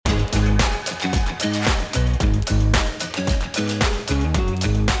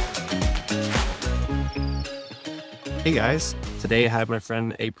Hey guys, today I have my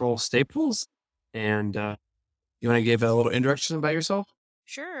friend April Staples, and you want to give a little introduction about yourself?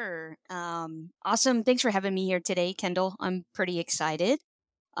 Sure. Awesome. Thanks for having me here today, Kendall. I'm pretty excited.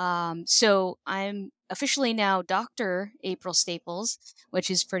 So I'm officially now Dr. April Staples, which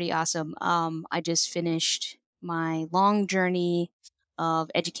is pretty awesome. I just finished my long journey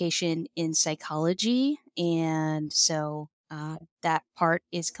of education in psychology, and so that part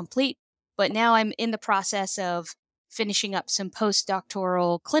is complete. But now I'm in the process of finishing up some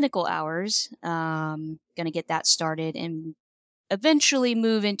postdoctoral clinical hours. Going to get that started and eventually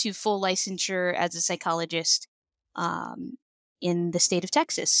move into full licensure as a psychologist um, in the state of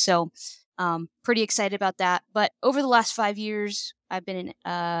Texas. So, pretty excited about that. But over the last 5 years, I've been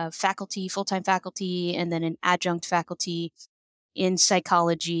in faculty, full time faculty, and then an adjunct faculty in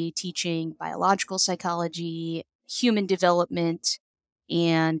psychology, teaching biological psychology, human development,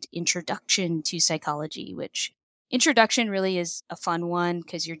 and introduction to psychology, which introduction really is a fun one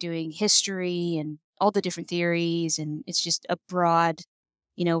because you're doing history and all the different theories, and it's just a broad,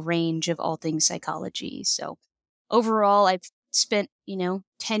 range of all things psychology. So overall, I've spent,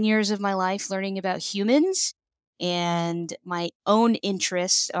 10 years of my life learning about humans, and my own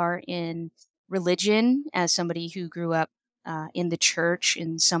interests are in religion as somebody who grew up in the church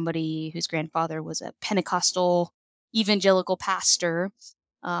and somebody whose grandfather was a Pentecostal evangelical pastor,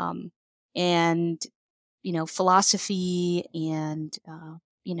 um, and, philosophy and,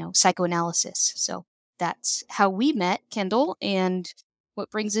 psychoanalysis. So that's how we met, Kendall, and what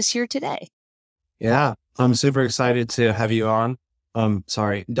brings us here today. Yeah, I'm super excited to have you on.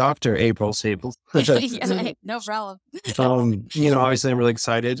 Sorry, Dr. April Staples. Yeah, no problem. Obviously I'm really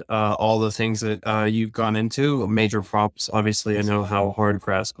excited. All the things that you've gone into, major props. Obviously, I know how hard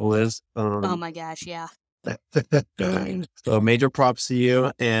grad school is. Oh my gosh, yeah. So major props to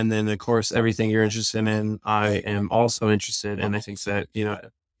you. And then of course everything you're interested in, I am also interested. And I think that,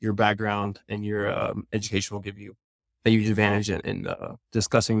 your background and your education will give you a huge advantage in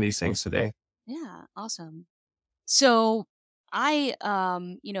discussing these things today. Yeah, awesome. So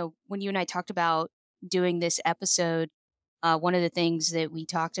when you and I talked about doing this episode, one of the things that we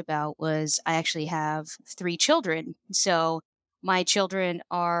talked about was I actually have three children. So my children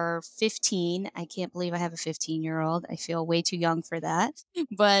are 15. I can't believe I have a 15-year-old. I feel way too young for that.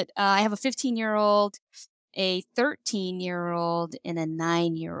 But I have a 15-year-old, a 13-year-old, and a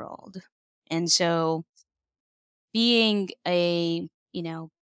 9-year-old. And so being a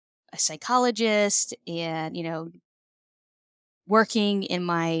psychologist and, working in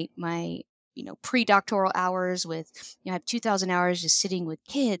my pre-doctoral hours with, I have 2,000 hours just sitting with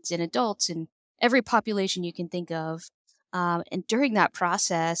kids and adults and every population you can think of. And during that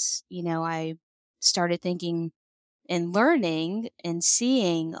process, I started thinking and learning and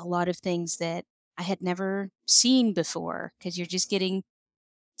seeing a lot of things that I had never seen before because you're just getting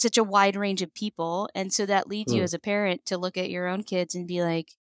such a wide range of people. And so that leads you Mm, as a parent to look at your own kids and be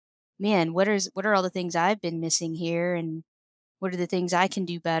like, man, what are all the things I've been missing here? And what are the things I can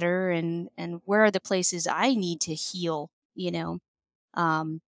do better, and where are the places I need to heal,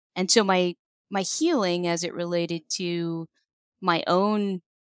 um and so my healing as it related to my own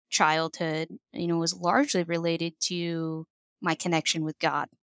childhood, was largely related to my connection with God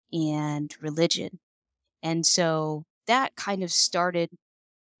and religion. And so that kind of started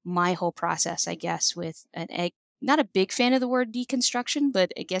my whole process, I guess, with an egg. Not a big fan of the word deconstruction,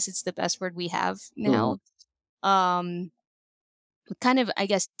 but I guess it's the best word we have mm. now. um Kind of, I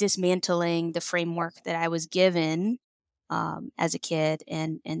guess, dismantling the framework that I was given as a kid,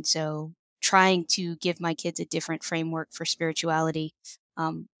 and so trying to give my kids a different framework for spirituality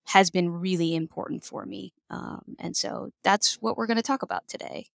has been really important for me, and so that's what we're going to talk about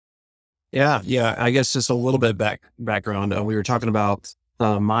today. Yeah, yeah. I guess just a little bit background. We were talking about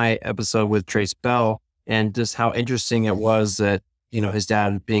my episode with Trace Bell and just how interesting it was that his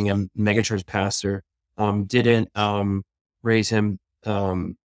dad, being a megachurch pastor, didn't raise him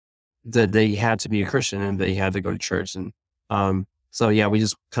that they had to be a Christian and they had to go to church. And so yeah, we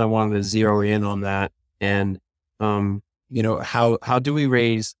just kind of wanted to zero in on that. And how do we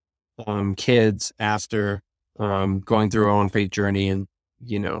raise kids after going through our own faith journey and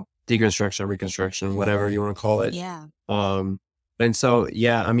deconstruction, reconstruction, whatever you want to call it. Yeah. Um, and so,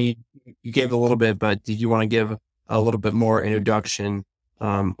 yeah, I mean, you gave a little bit, but did you want to give a little bit more introduction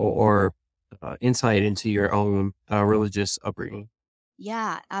or insight into your own religious upbringing?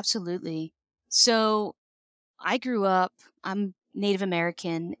 Yeah, absolutely. So I grew up, I'm Native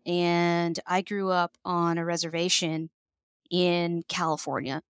American, and I grew up on a reservation in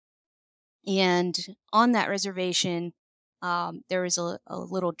California. And on that reservation, there was a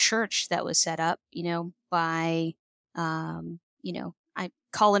little church that was set up, by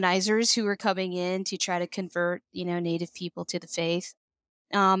colonizers who were coming in to try to convert, native people to the faith.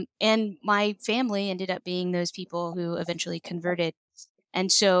 And my family ended up being those people who eventually converted.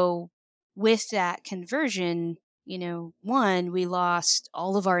 And so with that conversion, one, we lost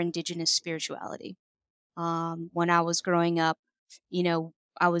all of our indigenous spirituality. When I was growing up,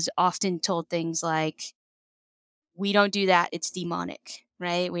 I was often told things like, we don't do that, it's demonic,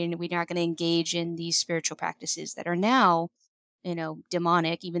 right? We're not going to engage in these spiritual practices that are now,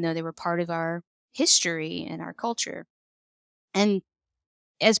 demonic, even though they were part of our history and our culture. And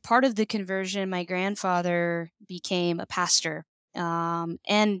as part of the conversion, my grandfather became a pastor.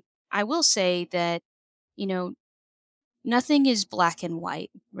 And I will say that, you know, nothing is black and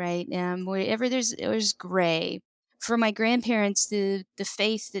white, right? Wherever there's gray. For my grandparents, the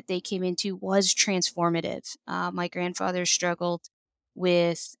faith that they came into was transformative. My grandfather struggled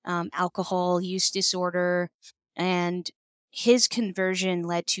with alcohol use disorder, and his conversion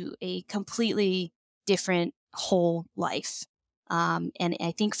led to a completely different whole life. And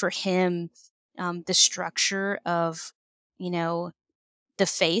I think for him, the structure of, you know, the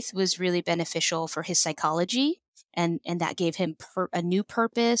faith was really beneficial for his psychology, and that gave him a new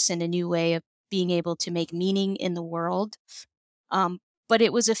purpose and a new way of being able to make meaning in the world. um, but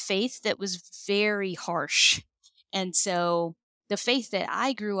it was a faith that was very harsh. And so the faith that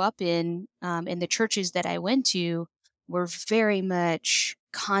I grew up in, and the churches that I went to, were very much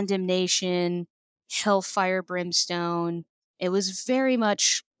condemnation, hellfire, brimstone. It was very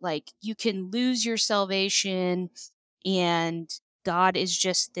much like you can lose your salvation, and God is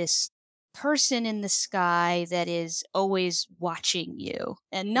just this person in the sky that is always watching you,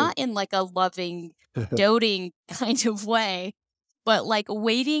 and not in like a loving, doting kind of way, but like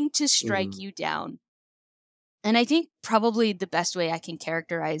waiting to strike Mm, you down. And I think probably the best way I can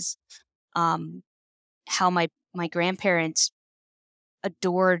characterize um, how my grandparents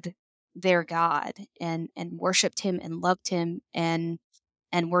adored their God, and worshipped him and loved him, and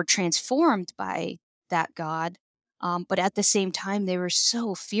were transformed by that God. But at the same time, they were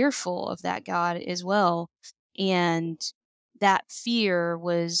so fearful of that God as well. And that fear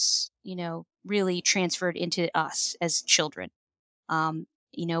was, really transferred into us as children. Um,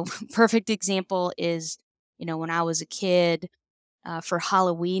 Perfect example is, when I was a kid, for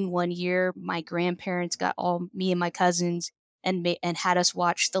Halloween one year, my grandparents got all me and my cousins and had us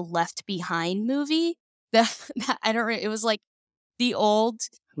watch the Left Behind movie. That I don't. It was like the old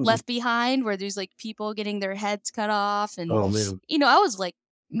mhm. Left Behind, where there's like people getting their heads cut off, and Oh man. I was like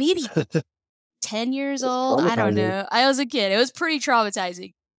maybe 10 years old. I don't Traumatizing. know. I was a kid. It was pretty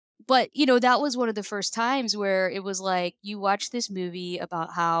traumatizing. But that was one of the first times where it was like you watch this movie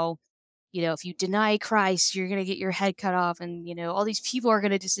about how, if you deny Christ, you're gonna get your head cut off, and all these people are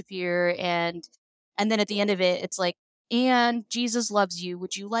gonna disappear, and then at the end of it, it's like, and Jesus loves you.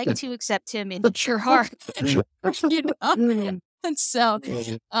 Would you like to accept him into your heart? you know, and so,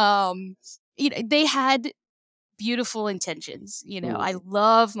 Mhm. um, they had beautiful intentions. I Mhm.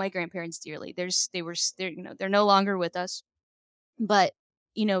 love my grandparents dearly. They're no longer with us, but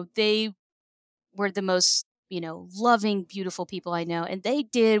they were the most, loving, beautiful people I know. And they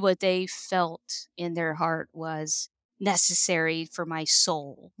did what they felt in their heart was necessary for my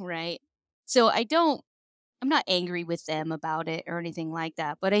soul, right? So I'm not angry with them about it or anything like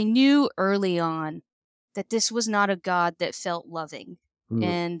that. But I knew early on that this was not a God that felt loving. Mhm.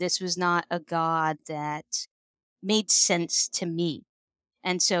 And this was not a God that made sense to me.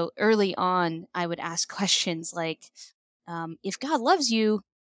 And so early on, I would ask questions like, if God loves you,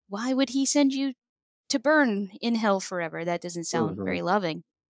 why would he send you to burn in hell forever? That doesn't sound Mhm. very loving.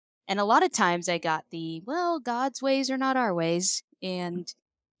 And a lot of times I got well, God's ways are not our ways. And,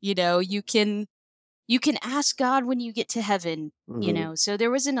 you can ask God when you get to heaven, Mhm. So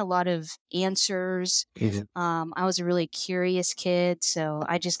there wasn't a lot of answers. Mhm. I was a really curious kid. So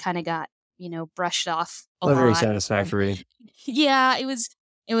I just kind of got, brushed off a Not very lot. satisfactory. Yeah, it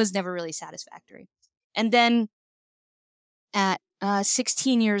was never really satisfactory. And then at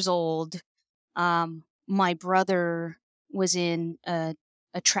 16 years old, my brother was in a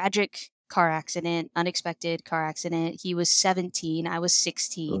tragic car accident, unexpected car accident. He was 17, I was Mm.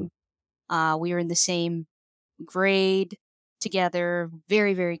 16. We were in the same grade together,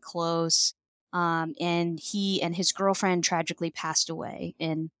 very, very close. And he and his girlfriend tragically passed away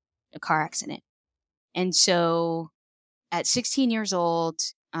in a car accident. And so at 16 years old,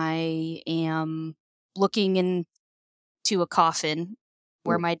 I am looking into a coffin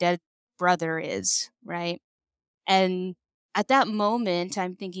where Mm. my dead brother is, right? And at that moment,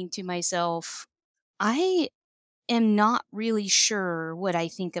 I'm thinking to myself, I am not really sure what I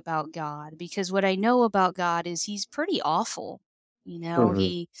think about God, because what I know about God is he's pretty awful. You know,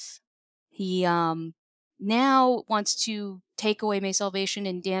 Mhm. he now wants to take away my salvation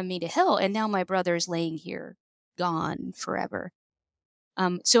and damn me to hell, and now my brother is laying here gone forever.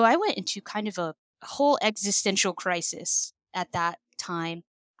 So I went into kind of a whole existential crisis at that time.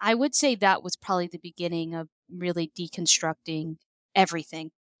 I would say that was probably the beginning of really deconstructing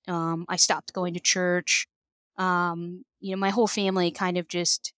everything. I stopped going to church. My whole family kind of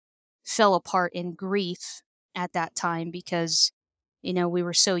just fell apart in grief at that time because, we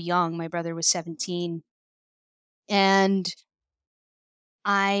were so young. My brother was 17. And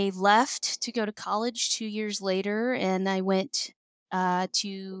I left to go to college 2 years later, and I went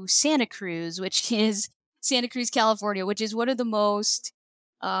to Santa Cruz, which is Santa Cruz, California, which is one of the most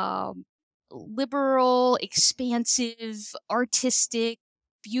um, liberal, expansive, artistic,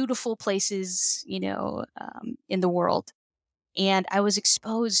 beautiful places, in the world. And I was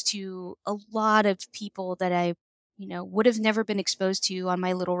exposed to a lot of people that I, would have never been exposed to on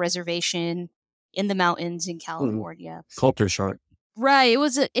my little reservation in the mountains in Mhm. California. Culture shock. Right,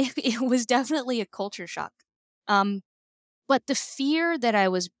 it was definitely a culture shock. Um, but the fear that I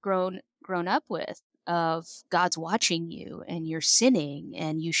was grown up with of God's watching you and you're sinning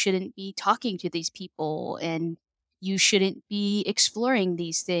and you shouldn't be talking to these people and you shouldn't be exploring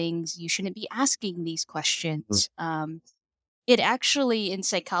these things, you shouldn't be asking these Mm. questions. It actually, in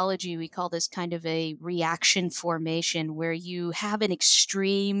psychology, we call this kind of a reaction formation, where you have an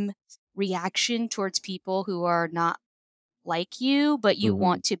extreme reaction towards people who are not like you, but you Mhm.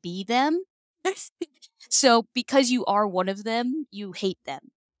 want to be them. So because you are one of them, you hate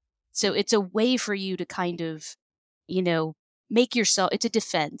them. So it's a way for you to kind of, you know, make yourself, it's a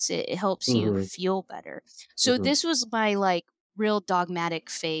defense. It helps you Mhm. feel better. So Mhm. this was my like real dogmatic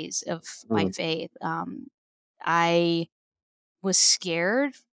phase of my Mhm. faith. I was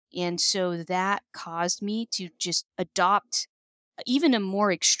scared. And so that caused me to just adopt even a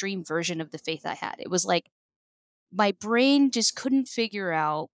more extreme version of the faith I had. It was like my brain just couldn't figure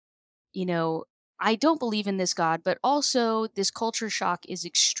out, you know, I don't believe in this God, but also this culture shock is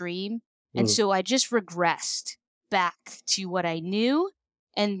extreme. And Mhm. so I just regressed back to what I knew.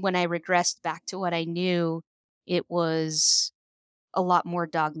 And when I regressed back to what I knew, it was a lot more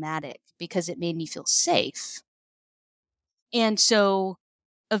dogmatic because it made me feel safe. And so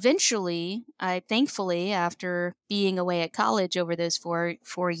eventually, I thankfully, after being away at college over those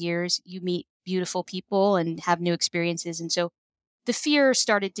four years, you meet beautiful people and have new experiences. And so the fear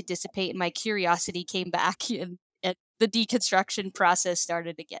started to dissipate and my curiosity came back and the deconstruction process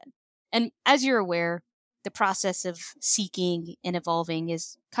started again. And as you're aware, the process of seeking and evolving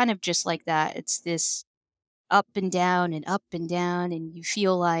is kind of just like that. It's this up and down, and you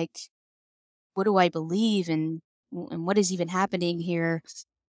feel like, what do I believe and what is even happening here?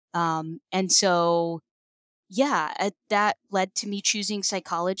 And so, yeah, that led to me choosing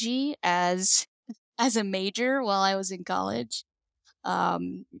psychology as a major while I was in college.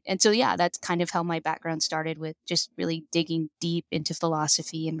 And so, yeah, that's kind of how my background started, with just really digging deep into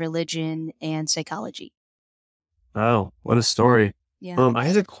philosophy and religion and psychology. Oh, what a story. Yeah. I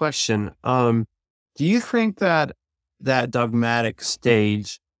had a question. Do you think that that dogmatic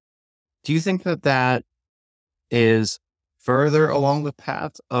stage, do you think that that is further along the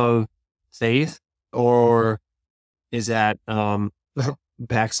path of faith, or is that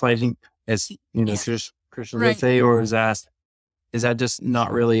backsliding, as Yeah. Christians would Right. say, or is that just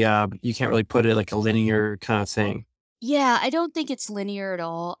not really you can't really put it like a linear kind of thing? Yeah, I don't think it's linear at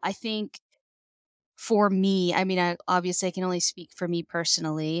all. I think for me, I mean, I obviously I can only speak for me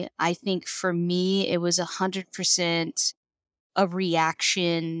personally. I think for me, it was 100% a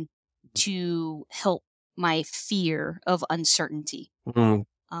reaction to help my fear of uncertainty. Mm,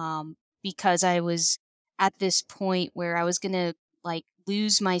 Because I was at this point where I was gonna like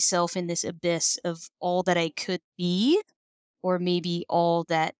lose myself in this abyss of all that I could be, or maybe all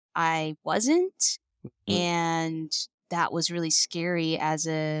that I wasn't. mm, And that was really scary as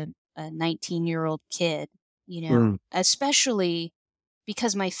a 19-year-old kid, mm, especially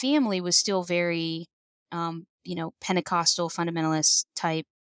because my family was still very, Pentecostal fundamentalist type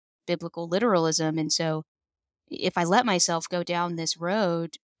biblical literalism. And so if I let myself go down this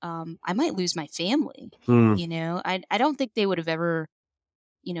road, I might lose my family. mm, I don't think they would have ever,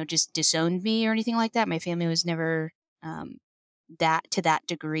 just disowned me or anything like that. My family was never um, that to that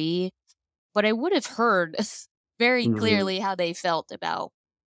degree, but I would have heard very mhm, clearly how they felt about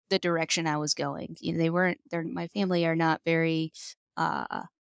the direction I was going. They weren't. My family are not very uh,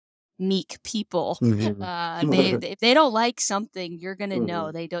 meek people. mhm. If they don't like something, you're gonna know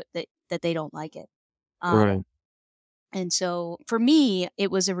Mhm. they don't that they don't like it. Um, Right. And so for me,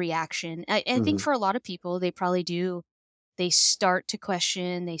 it was a reaction. I think Mhm. for a lot of people, they probably do. They start to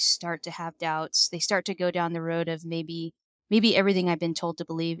question, they start to have doubts, they start to go down the road of maybe everything I've been told to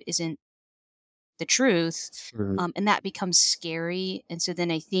believe isn't the truth, Mhm. and that becomes scary. And so then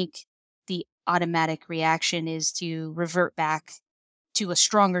I think the automatic reaction is to revert back to a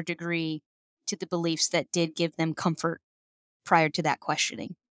stronger degree to the beliefs that did give them comfort prior to that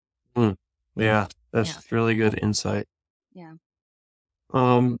questioning. Mm. Yeah, Yeah. that's really good insight. Yeah.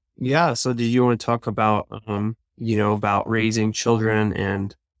 Yeah, so do you want to talk about, about raising children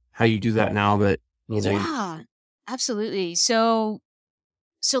and how you do that now that, Yeah. Absolutely. So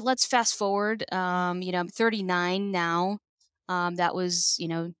let's fast forward. I'm 39 now. That was,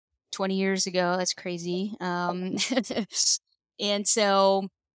 20 years ago. That's crazy. And so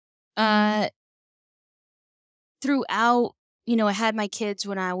uh throughout, I had my kids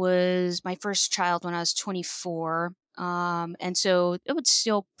when I was my first child when I was 24. And so I was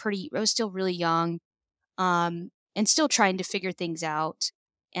still really young, and still trying to figure things out.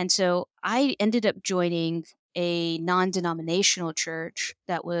 And so I ended up joining a non-denominational church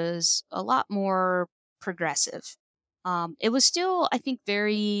that was a lot more progressive. It was still, I think,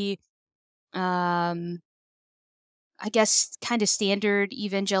 very um I guess kind of standard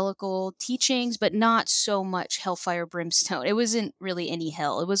evangelical teachings, but not so much hellfire brimstone. It wasn't really any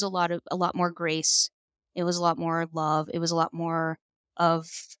hell. It was a lot more grace. It was a lot more love. It was a lot more of,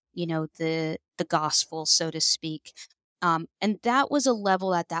 the gospel, so to speak. And that was a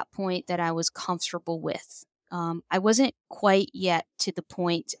level at that point that I was comfortable with. I wasn't quite yet to the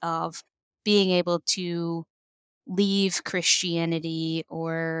point of being able to leave Christianity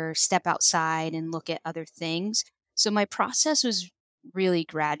or step outside and look at other things. So my process was really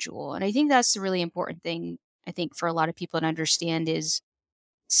gradual. And I think that's the really important thing, I think, for a lot of people to understand is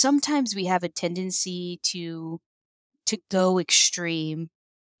sometimes we have a tendency to go extreme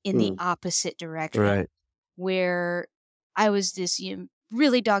in the Mm. opposite direction Right. where I was this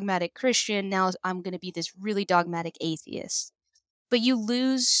really dogmatic Christian. Now I'm going to be this really dogmatic atheist, but you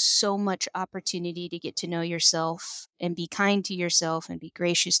lose so much opportunity to get to know yourself and be kind to yourself and be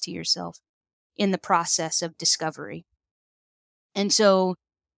gracious to yourself in the process of discovery. And so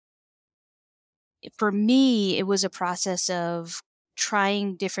for me, it was a process of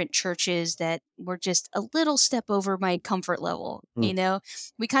trying different churches that were just a little step over my comfort level. Mm.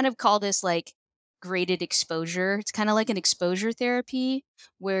 We kind of call this like graded exposure. It's kind of like an exposure therapy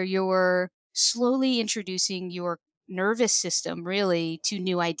where you're slowly introducing your nervous system really to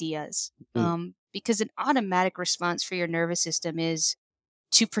new ideas. Mm. Because an automatic response for your nervous system is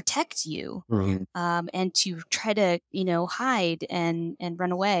to protect you, Mhm. and to try to hide and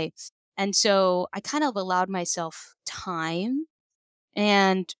run away. And so I kind of allowed myself time,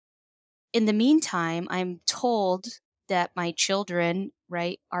 and in the meantime I'm told that my children,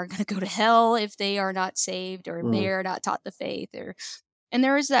 right, are going to go to hell if they are not saved or if they Mhm. are not taught the faith. Or and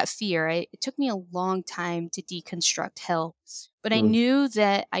there is that fear. It took me a long time to deconstruct hell, but I Mhm. knew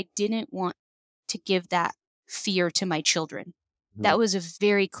that I didn't want to give that fear to my children. Mhm. That was a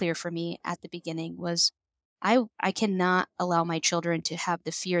very clear for me at the beginning was I cannot allow my children to have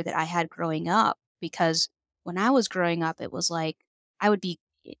the fear that I had growing up, because when I was growing up it was like I would be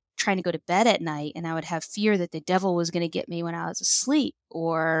trying to go to bed at night and I would have fear that the devil was going to get me when I was asleep,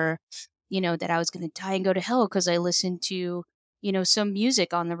 or that I was going to die and go to hell because I listened to some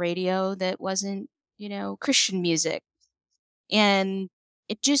music on the radio that wasn't Christian music. And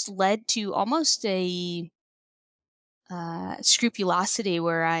it just led to almost a scrupulosity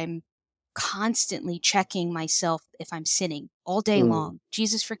where I'm constantly checking myself if I'm sinning all day Mhm. long.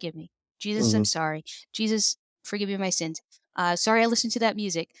 Jesus, forgive me. Jesus, I'm Mhm. sorry. Jesus, forgive me my sins. Sorry, I listened to that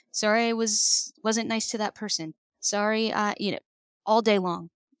music. Sorry, I wasn't nice to that person. Sorry, all day long,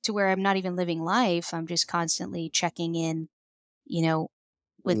 to where I'm not even living life. I'm just constantly checking in, you know,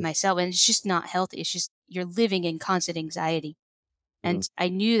 with Mhm. myself, and it's just not healthy. It's just you're living in constant anxiety, Mhm. and I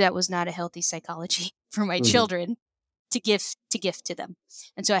knew that was not a healthy psychology for my Mhm. children to gift to them.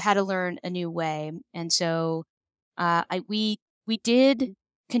 And so I had to learn a new way. And so I we did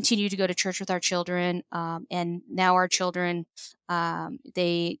continue to go to church with our children, and now our children,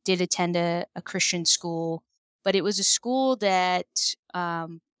 they did attend a Christian school, but it was a school that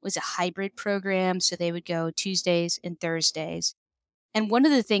was a hybrid program, so they would go Tuesdays and Thursdays. And one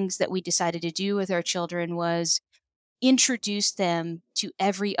of the things that we decided to do with our children was introduce them to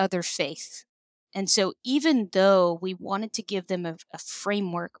every other faith. And so, even though we wanted to give them a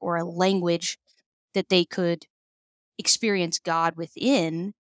framework or a language that they could experience God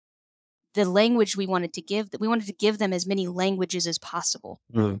within, the language we wanted to give them as many languages as possible.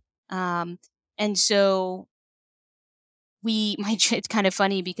 Mhm. Um, and so it's kind of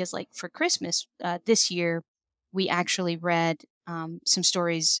funny because like for Christmas this year, we actually read some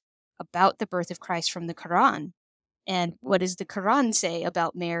stories about the birth of Christ from the Quran. And what does the Quran say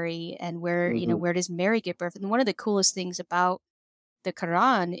about Mary, and where, Mhm. where does Mary give birth? And one of the coolest things about the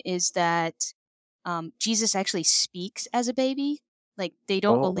Quran is that Jesus actually speaks as a baby. Like they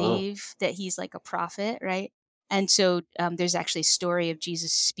don't Oh, wow. believe that he's like a prophet, right? And so there's actually a story of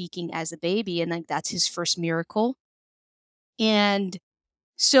Jesus speaking as a baby, and like that's his first miracle. And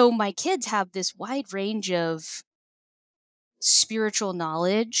so my kids have this wide range of spiritual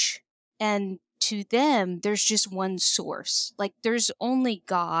knowledge, and to them, there's just one source. Like there's only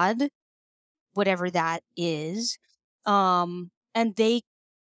God, whatever that is, and they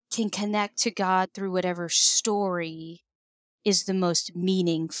can connect to God through whatever story is the most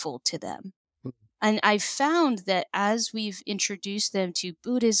meaningful to them. And I've found that as we've introduced them to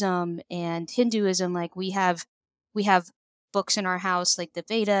Buddhism and Hinduism, like we have books in our house like the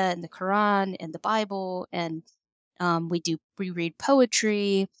Veda and the Quran and the Bible, and we read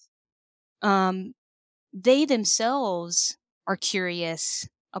poetry. Um, they themselves are curious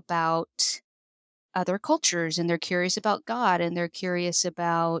about other cultures, and they're curious about God, and they're curious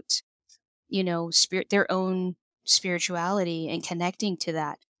about spirit, their own spirituality, and connecting to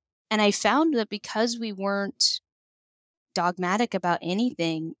that. And I found that because we weren't dogmatic about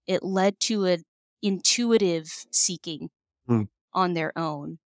anything, it led to an intuitive seeking Mm. on their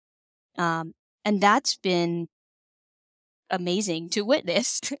own. Um, and that's been amazing to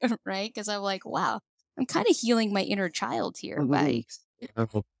witness, right? Because I'm like, wow, I'm kind of healing my inner child here Mhm. Oh,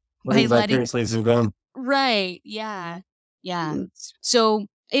 by learning letting. vicariously through them. Right. Yeah. Yeah. Mm. So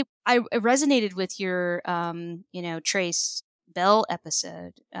it resonated with your Trace Bell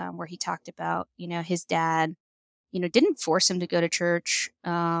episode, where he talked about, his dad, didn't force him to go to church,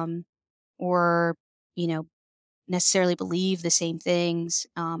 or, you know, necessarily believe the same things.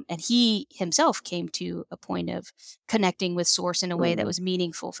 And he himself came to a point of connecting with source in a way that Mhm. was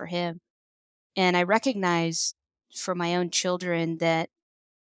meaningful for him. And I recognize for my own children that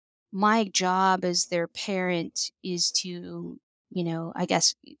my job as their parent is to, I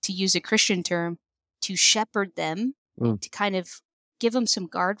guess to use a Christian term, to shepherd them, Mm. to kind of give them some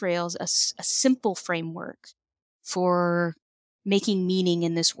guardrails, a simple framework for making meaning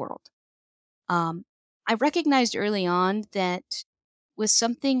in this world. I recognized early on that with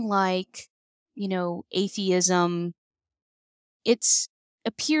something like, atheism, it's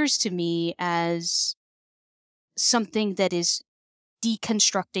appears to me as something that is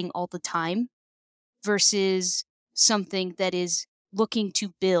deconstructing all the time versus something that is looking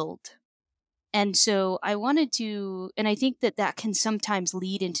to build. And so I wanted to, and I think that that can sometimes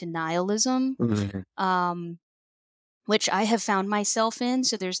lead into nihilism, Mhm. um, which I have found myself in.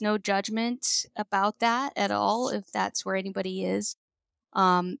 So there's no judgment about that at all, if that's where anybody is.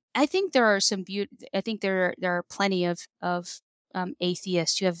 I think there are some I think there are plenty of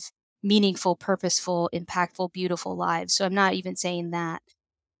atheists who have meaningful, purposeful, impactful, beautiful lives. So I'm not even saying that.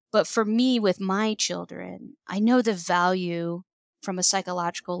 But for me, with my children, I know the value from a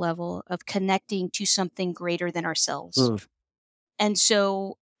psychological level of connecting to something greater than ourselves. Mm. And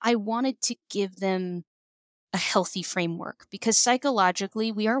so I wanted to give them a healthy framework because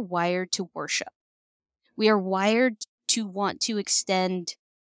psychologically, we are wired to worship. We are wired to want to extend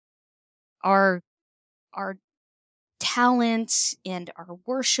our our talents and our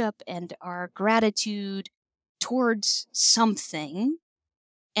worship and our gratitude towards something.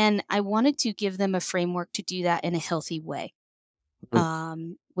 And I wanted to give them a framework to do that in a healthy way,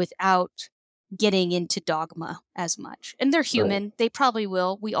 Mm. without getting into dogma as much. And they're Right. human; they probably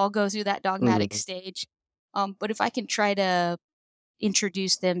will. We all go through that dogmatic Mhm. stage. But if I can try to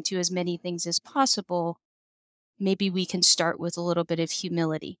introduce them to as many things as possible, maybe we can start with a little bit of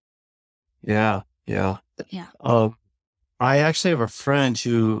humility. Yeah. Yeah. Yeah. Um, I actually have a friend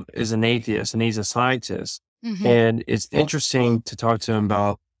who is an atheist and he's a scientist. Hmm. And it's interesting to talk to him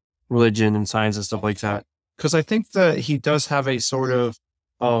about religion and science and stuff like that. Because I think that he does have a sort of,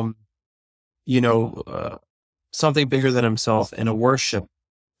 um, you know, uh, something bigger than himself and a worship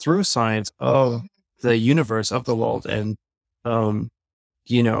through science of the universe, of the world. And, um,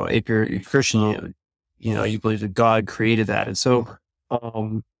 if you're Christian, you believe that God created that. And so,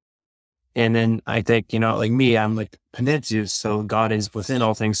 um, and then I think, like me, I'm like Peninsula, so God is within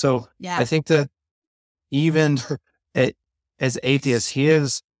all things. So I Yeah. think that even a- as atheists, he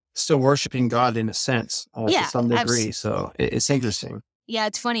is still worshiping God in a sense, to Yeah. some degree. So it's interesting. Yeah,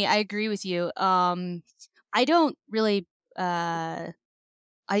 it's funny. I agree with you. I don't really. Uh,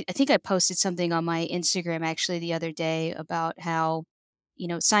 I think I posted something on my Instagram actually the other day about how,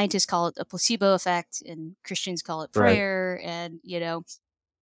 scientists call it a placebo effect and Christians call it Right. prayer. And,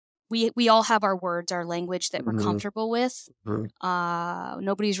 we all have our words, our language that we're Mm-hmm. comfortable with. Mm-hmm.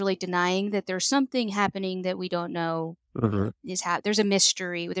 Nobody's really denying that there's something happening that we don't know Mm-hmm. there's a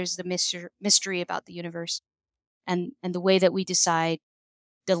mystery. There's the mystery about the universe, and the way that we decide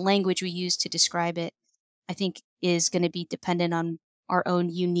the language we use to describe it, I think, is going to be dependent on our own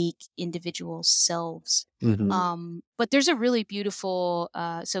unique individual selves. Mm-hmm. But there's a really beautiful.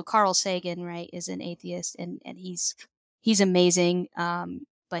 So Carl Sagan, right, is an atheist, and he's amazing.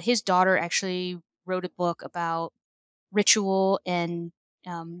 But his daughter actually wrote a book about ritual and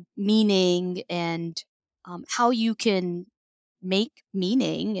meaning and how you can make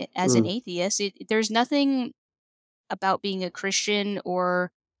meaning as an atheist. There's nothing about being a Christian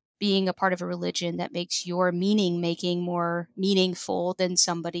or being a part of a religion that makes your meaning making more meaningful than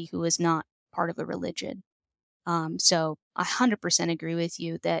somebody who is not part of a religion. So I 100% agree with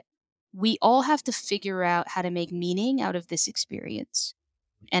you that we all have to figure out how to make meaning out of this experience.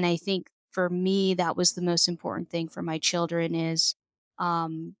 And I think for me, that was the most important thing for my children is,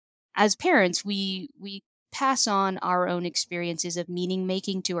 um, as parents, we pass on our own experiences of meaning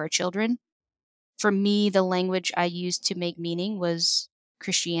making to our children. For me, the language I used to make meaning was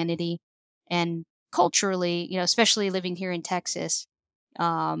Christianity. And culturally, especially living here in Texas,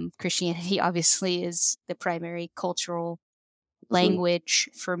 Christianity obviously is the primary cultural language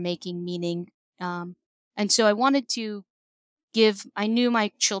for making meaning. And so I wanted to I knew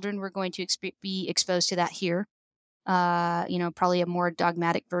my children were going to be exposed to that here. Probably a more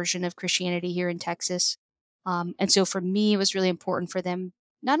dogmatic version of Christianity here in Texas. And so for me, it was really important for them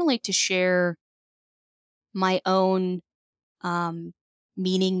not only to share my own um,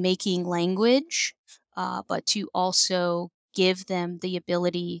 meaning making language, but to also give them the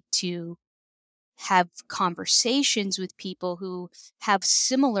ability to have conversations with people who have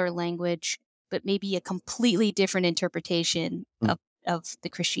similar language, but maybe a completely different interpretation of the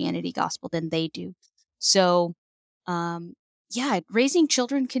Christianity gospel than they do. So, um, yeah, raising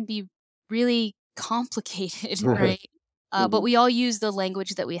children can be really complicated, Mm-hmm. right? But we all use the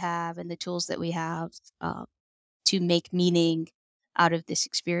language that we have and the tools that we have to make meaning out of this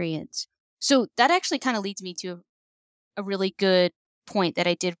experience. So that actually kind of leads me to a really good point that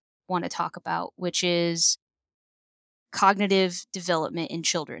I did want to talk about, which is cognitive development in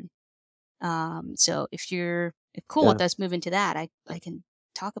children. So if cool Yeah. with us moving to that, I can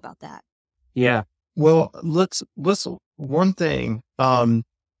talk about that. Yeah. Well, let's one thing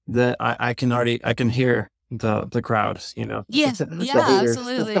that I can hear the crowd, Yeah, the yeah, haters.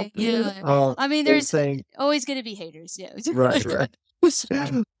 absolutely. Yeah. I mean, They're there's saying always going to be haters. Yeah. right, right.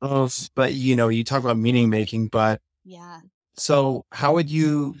 But you talk about meaning making, but Yeah. so what would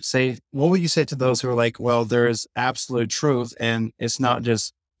you say to those who are like, well, there is absolute truth and it's not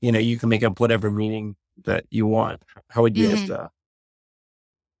just, you can make up whatever meaning that you want. How would you hmm answer that?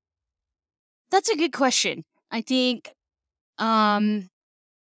 That's a good question. I think um,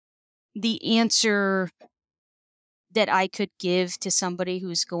 the answer that I could give to somebody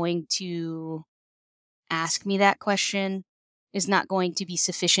who's going to ask me that question is not going to be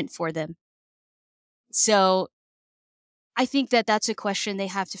sufficient for them. So I think that that's a question they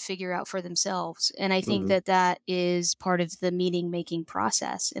have to figure out for themselves. And I think Mhm. that that is part of the meaning making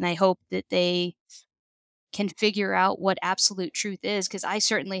process. And I hope that they can figure out what absolute truth is, because I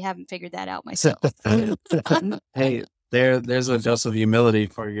certainly haven't figured that out myself. Hey, there's a dose of humility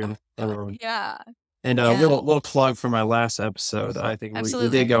for you, everyone. Yeah. And a Yeah. little plug for my last episode. I think we did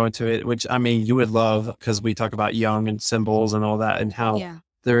Absolutely. go into it, which I mean you would love because we talk about Jung and symbols and all that, and how Yeah.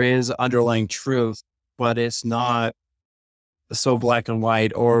 there is underlying truth, but it's not so black and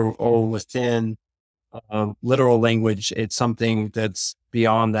white or within literal language. It's something that's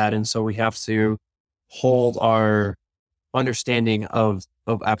beyond that, and so we have to hold our understanding of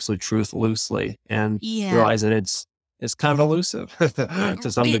absolute truth loosely and Yeah. realize that it's kind of elusive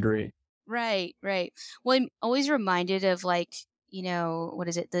to some Right. degree. Right. Right. Well, I'm always reminded of, like, what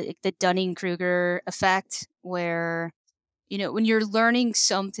is it? The Dunning Kruger effect, where when you're learning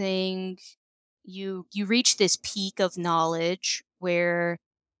something, you reach this peak of knowledge where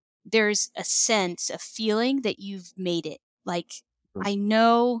there's a sense, a feeling that you've made it. Like, I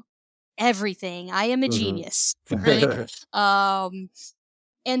know everything. I am a Mhm. genius, right? Um,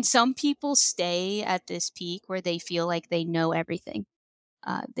 and some people stay at this peak where they feel like they know everything.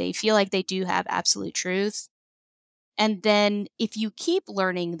 They feel like they do have absolute truth. And then if you keep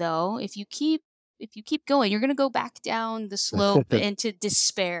learning, though, if you keep going, you're going to go back down the slope into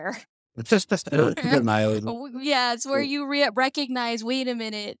despair. Good nihilism. Yeah, it's where you recognize, wait a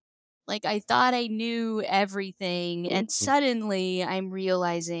minute, Like I thought I knew everything, and suddenly I'm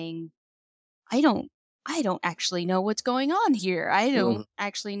realizing I don't I don't actually know what's going on here. I Mhm. don't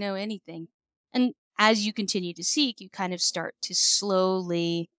actually know anything. And as you continue to seek, you kind of start to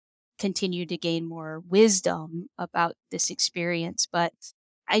slowly continue to gain more wisdom about this experience. But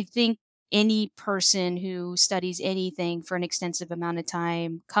I think any person who studies anything for an extensive amount of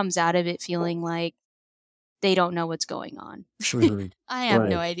time comes out of it feeling like they don't know what's going on. Mhm. I have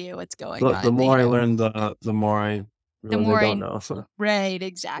no Right. idea what's going The on. They more I have learn, the more I the realize I more don't I know. So, right,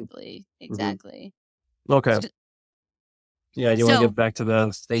 exactly. mhm. Exactly. Okay. So, Yeah, you wanna so get back to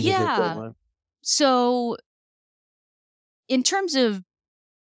the stages of yeah. growth? So, in terms of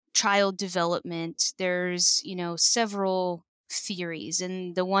child development, there's, several theories.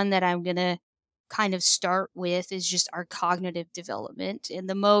 And the one that I'm going to kind of start with is just our cognitive development. And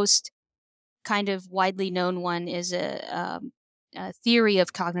the most kind of widely known one is a theory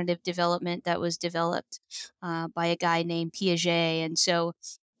of cognitive development that was developed by a guy named Piaget. And so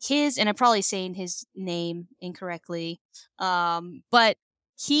and I'm probably saying his name incorrectly, but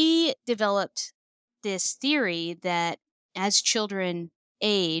he developed this theory that as children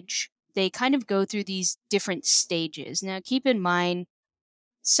age, they kind of go through these different stages. Now, keep in mind,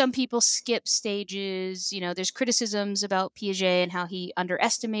 some people skip stages. There's criticisms about Piaget and how he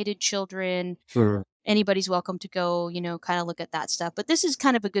underestimated children. Sure. Anybody's welcome to go, kind of look at that stuff. But this is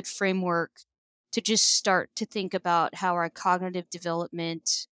kind of a good framework to just start to think about how our cognitive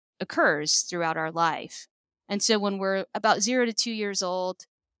development occurs throughout our life. And so when we're about 0 to 2 years old,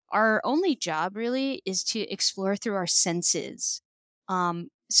 our only job really is to explore through our senses.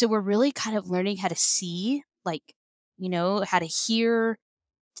 So we're really kind of learning how to see, like, how to hear,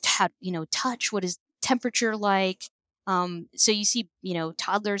 how, touch, what is temperature like. So you see,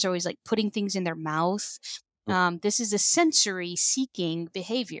 toddlers are always like putting things in their mouth. This is a sensory seeking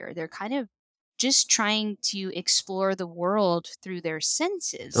behavior. They're kind of just trying to explore the world through their They're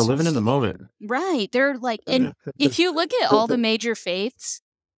senses. living in the moment. Right. They're like, and if you look at all the major faiths,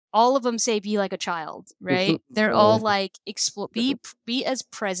 all of them say be like a child, right? They're all Right. like explore, be as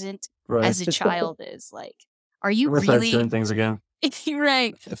present Right. as a child is. Like, are you I'm gonna start really doing things again.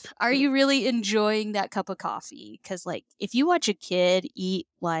 right? Are you really enjoying that cup of coffee? Because like, if you watch a kid eat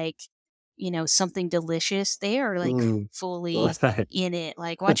like, something delicious, they are like Mm. fully Right. in it.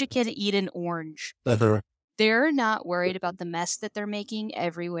 Like, watch a kid eat an orange. They're not worried about the mess that they're making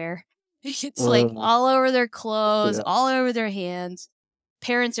everywhere. It's like Mm. all over their clothes, Yeah. all over their hands.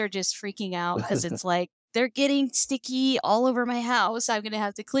 Parents are just freaking out because it's like they're getting sticky all over my house. I'm gonna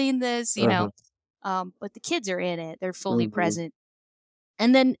have to clean this. Uh-huh. But the kids are in it. They're fully Mhm. present.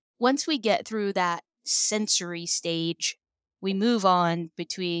 And then once we get through that sensory stage, we move on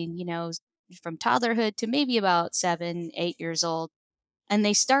between, from toddlerhood to maybe about 7, 8 years old. And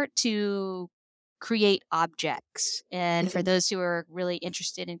they start to create objects. And for those who are really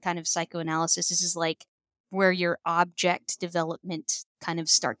interested in kind of psychoanalysis, this is like where your object development kind of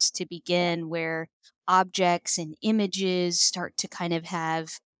starts to begin, where objects and images start to kind of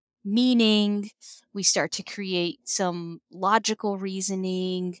have meaning. We start to create some logical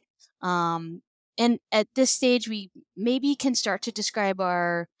reasoning. Um, and at this stage, we maybe can start to describe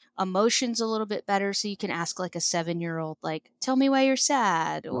our emotions a little bit better. So you can ask like a 7-year old, like, tell me why you're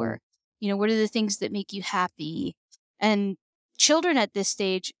sad, Mm. or, what are the things that make you happy? And children at this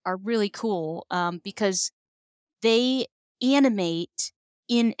stage are really cool, because they animate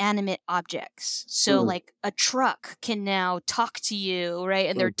inanimate objects. So, Mm. like a truck can now talk to you, right?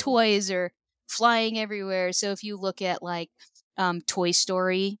 And their Mhm. toys are flying everywhere. So, if you look at like Toy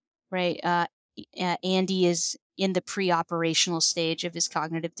Story, right? Andy is in the pre operational stage of his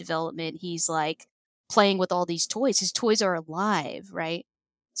cognitive development. He's like playing with all these toys. His toys are alive, right?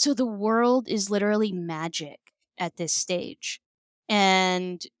 So, the world is literally magic at this stage.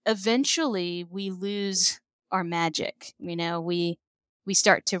 And eventually we lose our magic. We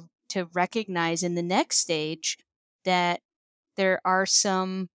start to recognize in the next stage that there are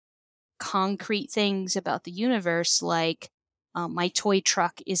some concrete things about the universe, like my toy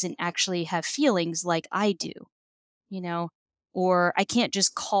truck isn't actually have feelings like I do, you know, or I can't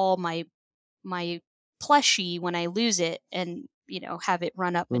just call my plushie when I lose it and have it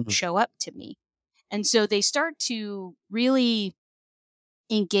run up and Mhm. show up to me. And so they start to really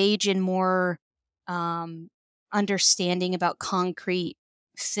engage in more um, understanding about concrete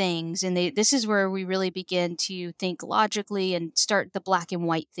things, and this is where we really begin to think logically and start the black and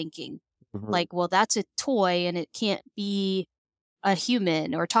white thinking, Mhm. like, well, that's a toy and it can't be a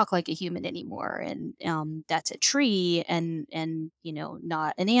human or talk like a human anymore, and that's a tree and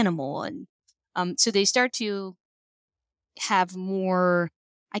not an animal. And so they start to have more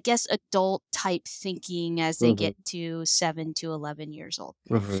I guess, adult type thinking as they Mhm. get to 7 to 11 years old.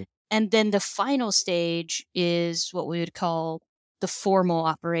 Mhm. And then the final stage is what we would call the formal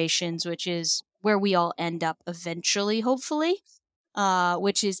operations, which is where we all end up eventually, hopefully,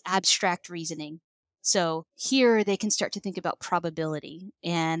 which is abstract reasoning. So here they can start to think about probability,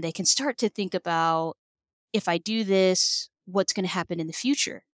 and they can start to think about, if I do this, what's going to happen in the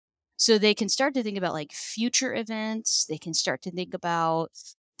future. So they can start to think about like future events. They can start to think about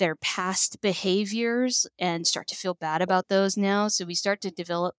their past behaviors and start to feel bad about those now. So we start to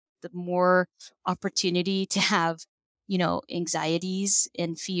develop the more opportunity to have, anxieties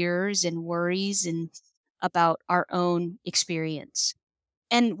and fears and worries and about our own experience.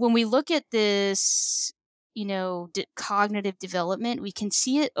 And when we look at this, cognitive development, we can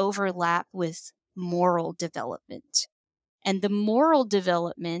see it overlap with moral development. And the moral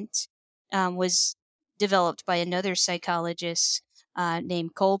development was developed by another psychologist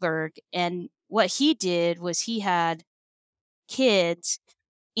named Kohlberg. And what he did was he had kids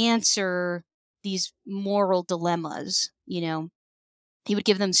answer these moral dilemmas. He would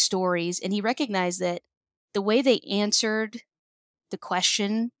give them stories, and he recognized that the way they answered the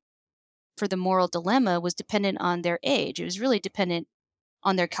question for the moral dilemma was dependent on their age. It was really dependent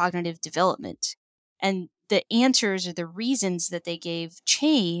on their cognitive development. And the answers or the reasons that they gave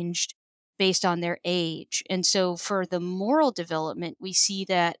changed based on their age. And so for the moral development, we see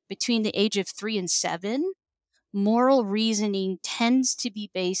that between the age of 3 and 7, moral reasoning tends to be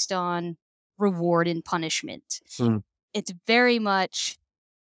based on reward and punishment. Mm. It's very much,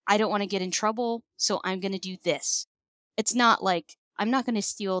 I don't want to get in trouble, so I'm going to do this. It's not like, I'm not going to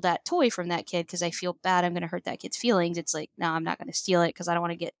steal that toy from that kid because I feel bad I'm going to hurt that kid's feelings. It's like, no, I'm not going to steal it because I don't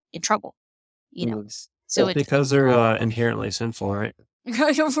want to get in trouble, you know? Mm. So it's Because they're inherently sinful, right?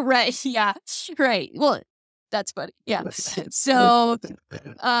 right. Yeah. Right. Well, that's funny. Yeah. So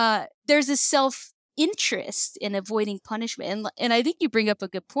there's a self interest in avoiding punishment. And I think you bring up a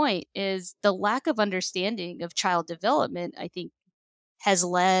good point, is the lack of understanding of child development, I think, has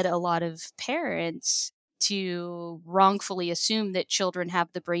led a lot of parents to wrongfully assume that children have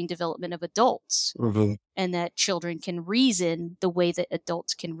the brain development of adults Mhm. and that children can reason the way that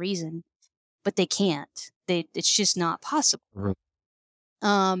adults can reason, but they can't. It's just not possible. Mhm.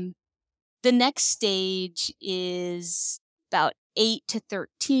 Um, the next stage is about 8 to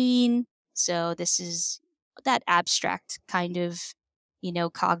 13. So this is that abstract kind of,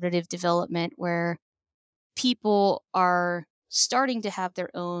 cognitive development where people are starting to have their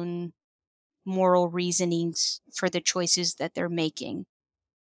own moral reasonings for the choices that they're making.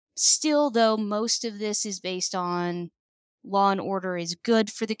 Still, though, most of this is based on law and order is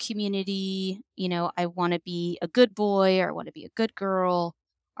good for the community. I want to be a good boy, or I want to be a good girl,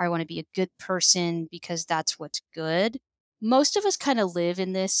 or I want to be a good person because that's what's good. Most of us kind of live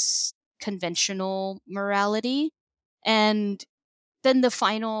in this conventional morality. And then the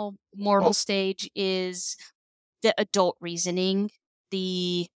final moral stage is the adult reasoning,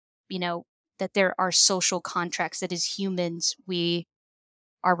 the, you know, that there are social contracts, that as humans, we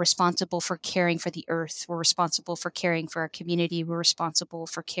are responsible for caring for the earth. We're responsible for caring for our community. We're responsible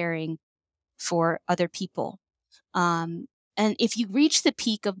for caring for other people. And if you reach the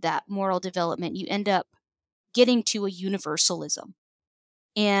peak of that moral development, you end up getting to a universalism.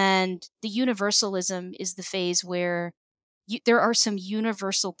 And the universalism is the phase where there are some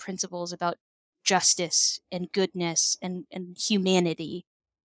universal principles about justice and goodness and humanity.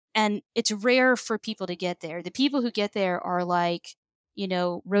 And it's rare for people to get there. The people who get there are like,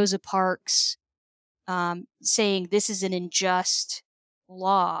 Rosa Parks saying this is an unjust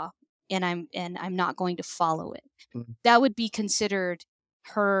law, and I'm not going to follow it. Mhm. That would be considered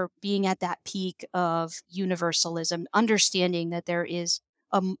her being at that peak of universalism, understanding that there is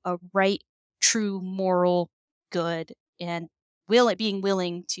a right, true, moral good, and being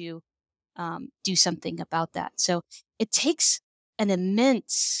willing to do something about that. So it takes an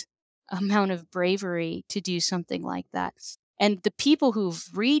immense amount of bravery to do something like that. And the people who've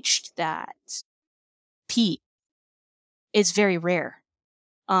reached that peak is very rare.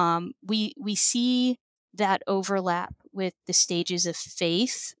 We see that overlap with the stages of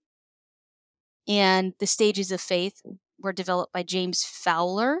faith, and the stages of faith were developed by James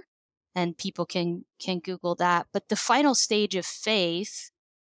Fowler, and people can Google that. But the final stage of faith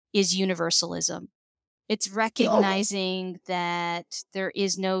is universalism. It's recognizing that there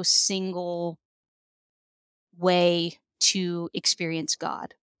is no single way to experience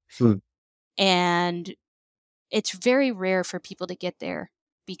God. Hmm. And it's very rare for people to get there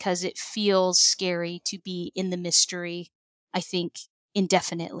because it feels scary to be in the mystery, I think,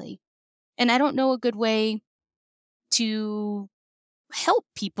 indefinitely. And I don't know a good way to help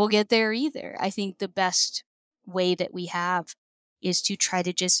people get there either. I think the best way that we have is to try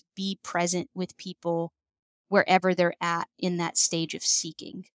to just be present with people wherever they're at in that stage of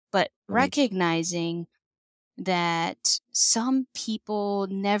seeking, but Right. recognizing that some people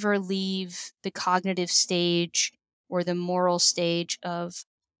never leave the cognitive stage or the moral stage of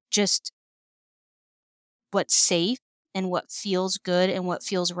just what's safe and what feels good and what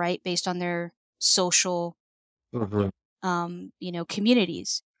feels right based on their social Mhm.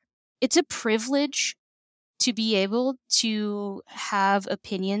 communities. It's a privilege to be able to have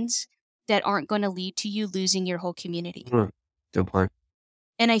opinions that aren't going to lead to you losing your whole community. Mm. Good point.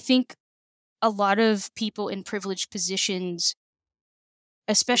 And I think a lot of people in privileged positions,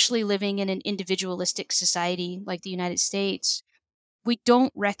 especially living in an individualistic society like the United States, we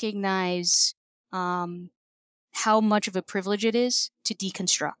don't recognize um, how much of a privilege it is to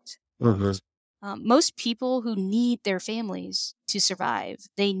deconstruct. Mhm. Most people who need their families to survive,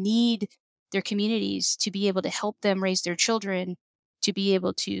 they need their communities to be able to help them raise their children, to be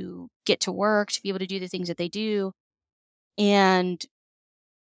able to get to work, to be able to do the things that they do. And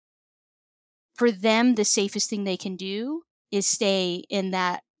for them, the safest thing they can do is stay in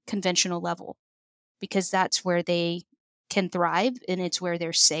that conventional level because that's where they can thrive and it's where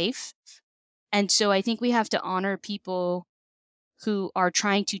they're safe. And so I think we have to honor people who are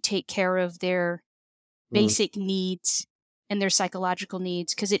trying to take care of their Mm. basic needs and their psychological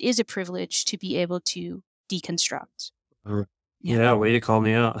needs because it is a privilege to be able to deconstruct. Uh, Yeah. yeah, way to call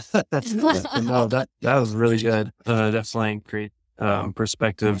me out. No, that was really good. Definitely great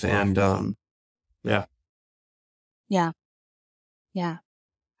perspective and yeah. Yeah. Yeah.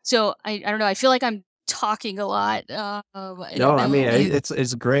 So I don't know. I feel like I'm talking a lot. I don't No, I know. mean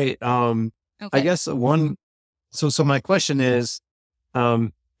it's great. I Okay. guess one so my question is,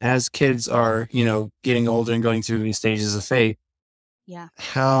 as kids are, getting older and going through these stages of faith, Yeah.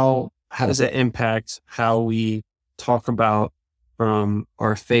 how does that impact how we talk about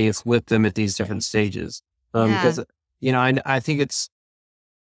our faith with them at these different stages? Yeah. Because I think it's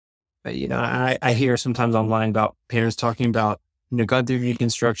I hear sometimes online about parents talking about going through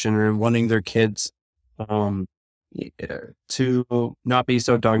reconstruction and wanting their kids um to not be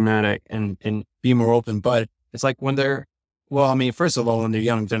so dogmatic and be more open, but it's like when they're well, I mean, first of all, when they're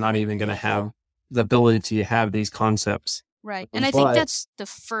young, they're not even going to have the ability to have these concepts. Right. And I think But that's the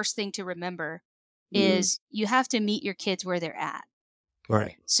first thing to remember mm, is you have to meet your kids where they're at.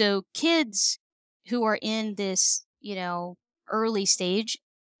 right. So kids who are in this, early stage,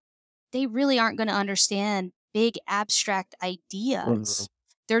 they really aren't going to understand big abstract Mhm. ideas.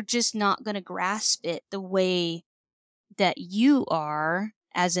 They're just not going to grasp it the way that you are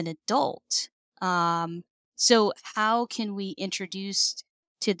as an adult. Um, so, how can we introduce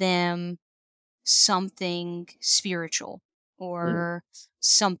to them something spiritual Mm, or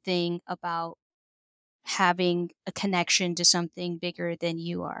something about having a connection to something bigger than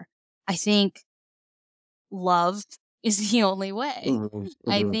you are? I think love is the only way. mhm,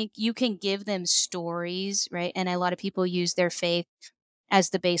 I mhm, think you can give them stories, right? And a lot of people use their faith as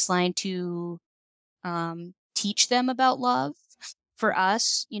the baseline to teach them about love. For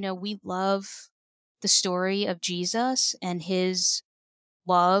us, we love the story of Jesus and his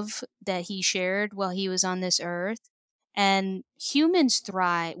love that he shared while he was on this earth. And humans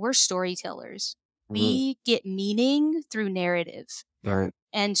thrive, we're storytellers. mhm. We get meaning through narrative. All right.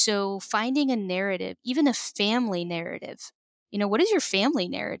 And so finding a narrative, even a family narrative, what is your family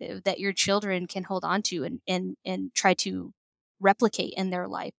narrative that your children can hold on to and try to replicate in their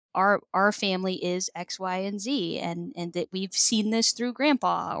life? Our family is X, Y, and Z, and that we've seen this through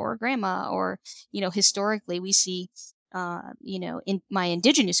grandpa or grandma, or historically we see, in my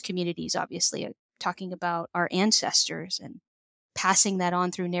indigenous communities, obviously, talking about our ancestors and passing that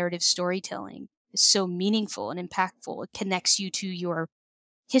on through narrative storytelling is so meaningful and impactful. It connects you to your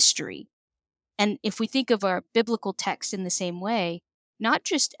history. And if we think of our biblical text in the same way, not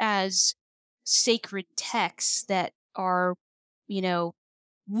just as sacred texts that are, you know,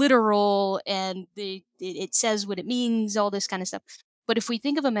 literal and it says what it means, all this kind of stuff. But if we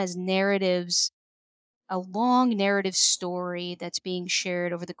think of them as narratives, a long narrative story that's being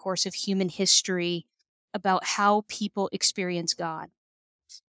shared over the course of human history about how people experience God,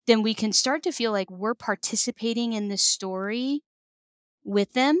 then we can start to feel like we're participating in this story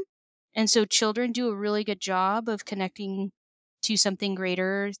with them. And so children do a really good job of connecting to something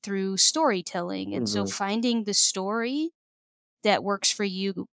greater through storytelling. And so Mhm, finding the story that works for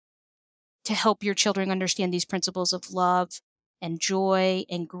you to help your children understand these principles of love and joy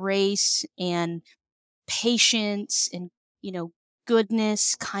and grace and patience and, you know,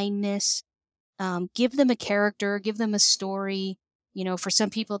 goodness, kindness. Give them a character, give them a story For some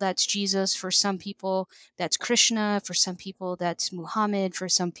people that's Jesus, for some people that's Krishna, for some people that's Muhammad, for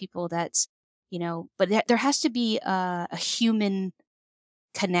some people that's, but there has to be a human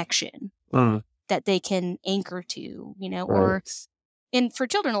connection Mm, that they can anchor to, right. and for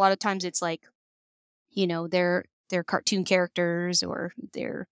children, a lot of times it's like, they're cartoon characters, or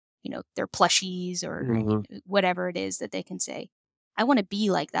they're plushies, or Mhm, whatever it is that they can say. I want to be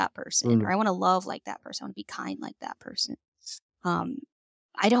like that person, mm, or I want to love like that person. I want to be kind like that person. Um,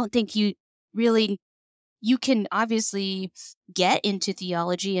 I don't think you can obviously get into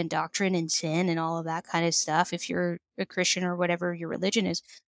theology and doctrine and sin and all of that kind of stuff if you're a Christian or whatever your religion is.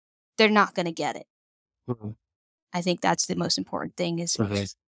 They're not going to get it. mhm, I think that's the most important thing is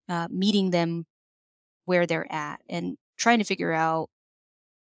mhm, meeting them where they're at and trying to figure out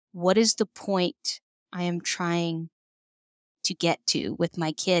what is the point I am trying to get to with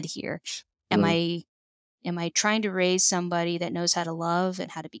my kid here. Am mm, I am I trying to raise somebody that knows how to love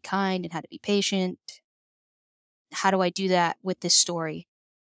and how to be kind and how to be patient? How do I do that with this story?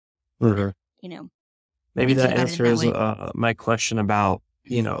 mhm. You know, Maybe thinking that about it in that answers way. my question about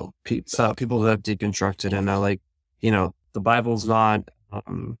people who have deconstructed and like the Bible's not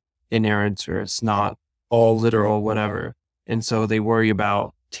inerrant, or it's not all literal, whatever, and so they worry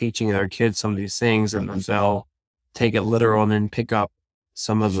about teaching their kids some of these things, and then they'll take it literal and then pick up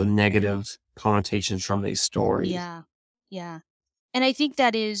some of the negative connotations from these stories. Yeah. Yeah. And I think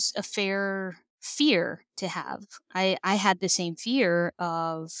that is a fair fear to have. I had the same fear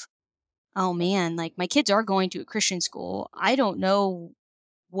of, oh man, like my kids are going to a Christian school. I don't know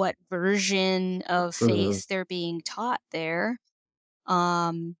what version of Mhm, faith they're being taught there.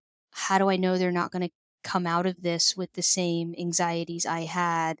 Um, how do I know they're not going to come out of this with the same anxieties I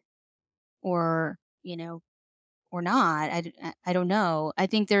had, or, or not? I don't know. I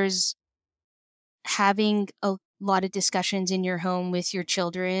think there's having a lot of discussions in your home with your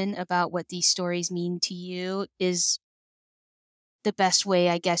children about what these stories mean to you is the best way,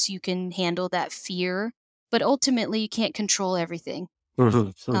 I guess, you can handle that fear. But ultimately, you can't control everything.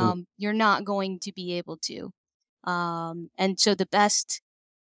 mhm, mhm, You're not going to be able to. And so the best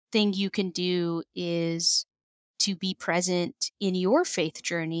thing you can do is to be present in your faith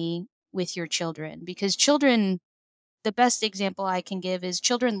journey with your children, because children, the best example I can give is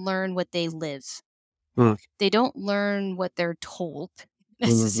children learn what they live. mhm, They don't learn what they're told mhm, mhm,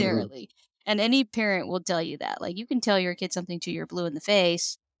 necessarily. And any parent will tell you that. Like, you can tell your kid something to you're blue in the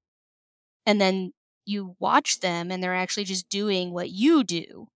face, and then you watch them and they're actually just doing what you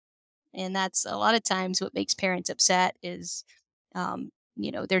do. And that's a lot of times what makes parents upset is,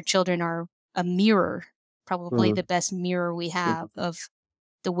 their children are a mirror, probably mhm, the best mirror we have of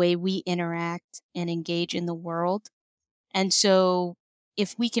the way we interact and engage in the world. And so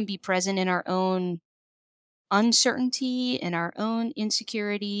if we can be present in our own uncertainty, in our own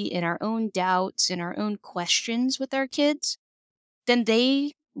insecurity, in our own doubts, in our own questions with our kids, then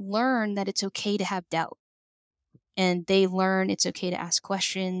they learn that it's okay to have doubt. And they learn it's okay to ask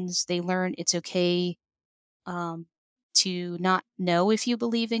questions. They learn it's okay, um, to not know if you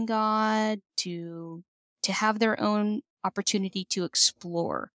believe in God, to have their own opportunity to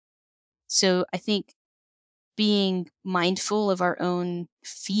explore. So I think being mindful of our own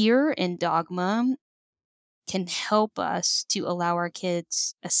fear and dogma can help us to allow our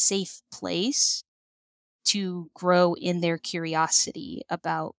kids a safe place to grow in their curiosity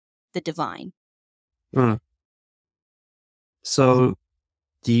about the divine. mhm. So,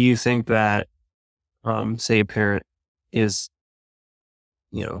 do you think that, say, a parent is,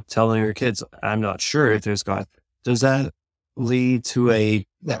 telling your kids, "I'm not sure if there's God," does that lead to a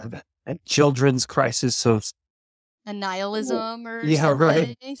children's crisis of, A nihilism or yeah,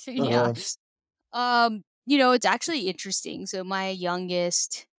 right. something. Yeah. Uh, It's actually interesting. So my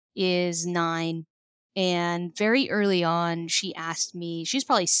youngest is 9, and very early on she asked me, she's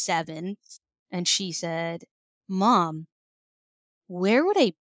probably 7, and she said, "Mom, where would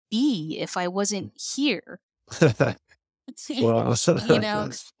I be if I wasn't here?" well, you know,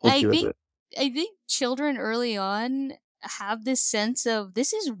 we'll I do think it. I think children early on have this sense of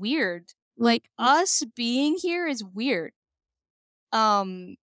this is weird. Like us being here is weird.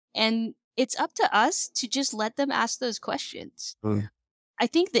 Um and it's up to us to just let them ask those questions. Mm, I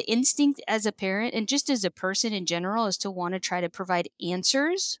think the instinct as a parent and just as a person in general is to want to try to provide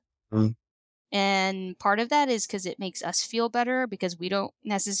answers. mm, And part of that is because it makes us feel better because we don't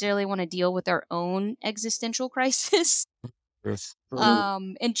necessarily want to deal with our own existential crisis. yes.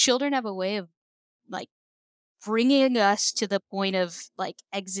 And children have a way of like bringing us to the point of like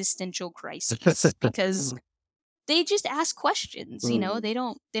existential crises because they just ask questions. Mm,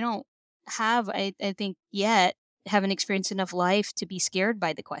 They don't have, I think, yet haven't experienced enough life to be scared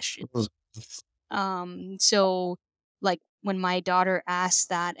by the questions. So like when my daughter asked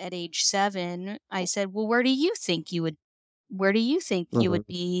that at age 7, I said, "Well, where do you think you would Mhm.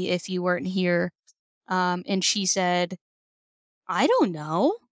 be if you weren't here?" And she said, "I don't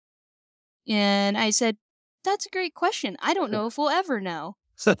know." And I said, "That's a great question. I don't know if we'll ever know."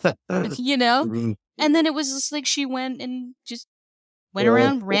 You know? Mhm. And then it was just like she went and just went Uh,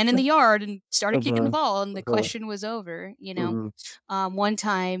 around, ran in the yard, and started kicking the uh-huh, ball, and the uh-huh, question was over, you know? mhm, One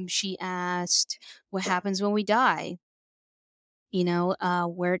time she asked, "What happens when we die?"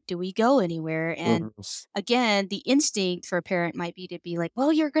 Where do we go anywhere? And mhm, again, the instinct for a parent might be to be like,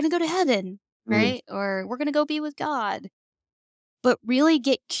 "Well, you're gonna go to heaven, mhm, right? Or we're gonna go be with God." But really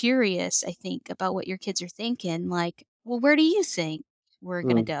get curious, I think, about what your kids are thinking. Like, well, where do you think we're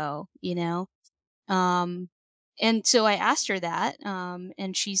gonna mhm, go? Um, and so I asked her that,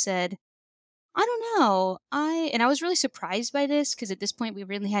 and she said, "I don't know. I was really surprised by this because at this point we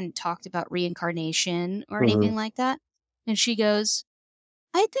really hadn't talked about reincarnation or mhm. anything like that." And she goes,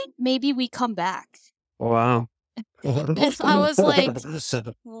 "I think maybe we come back." Wow. And I was like,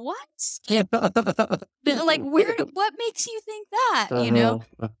 "What? Like, what makes you think that?"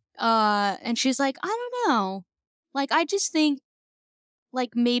 Uh-huh, And she's like, "I don't know. Like, I just think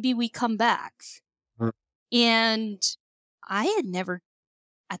like maybe we come back." mhm, And I had never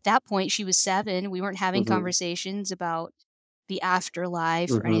at that point, she was 7, we weren't having mhm, conversations about the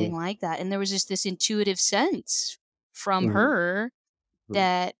afterlife or mhm, anything like that, and there was just this intuitive sense from mhm, her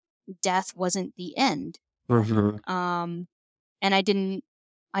that death wasn't the end. mhm, Um, and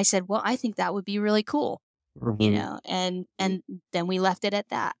I said, "Well, I think that would be really cool," mhm, and then we left it at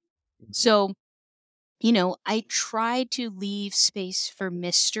that. So, I try to leave space for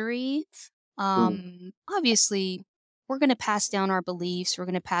mystery. mhm, Obviously, we're going to pass down our beliefs, we're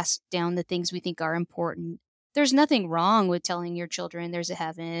going to pass down the things we think are important. There's nothing wrong with telling your children there's a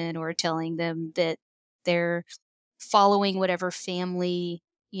heaven or telling them that they're following whatever family,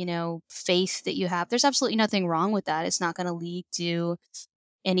 faith that you have. There's absolutely nothing wrong with that. It's not going to lead to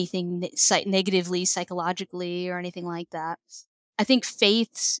anything negatively psychologically or anything like that. I think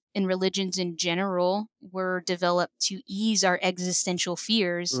faiths and religions in general were developed to ease our existential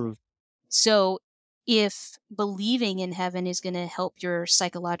fears. mhm, So, if believing in heaven is going to help your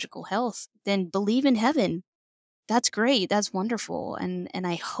psychological health, then believe in heaven. That's great. That's wonderful. And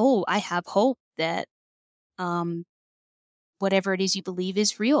I have hope that um whatever it is you believe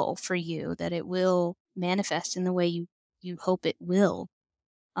is real for you, that it will manifest in the way you hope it will.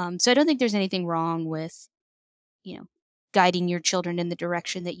 So I don't think there's anything wrong with, you know, guiding your children in the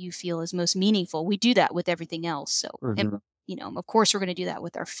direction that you feel is most meaningful. We do that with everything else. So, and, mhm, of course, we're going to do that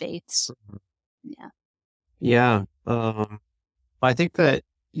with our faiths. mhm. Yeah. Yeah, I think that,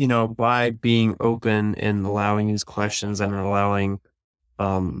 by being open and allowing these questions and allowing,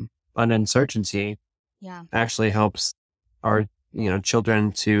 an uncertainty Yeah. actually helps our,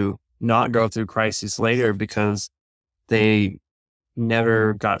 children to not go through crises later because they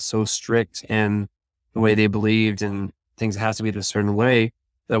never got so strict in the way they believed and things have to be a certain way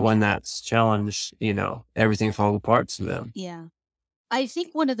that when that's challenged, everything falls apart to them. Yeah. I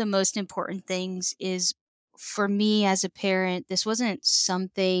think one of the most important things is for me as a parent, this wasn't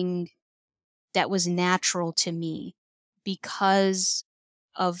something that was natural to me because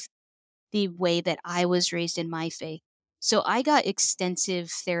of the way that I was raised in my faith. So I got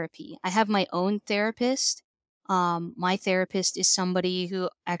extensive therapy. I have my own therapist. My therapist is somebody who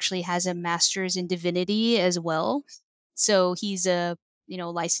actually has a master's in divinity as well. So he's a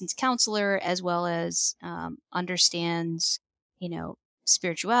licensed counselor as well as understands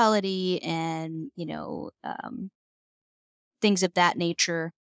spirituality and things of that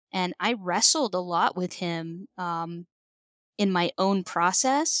nature. And I wrestled a lot with him in my own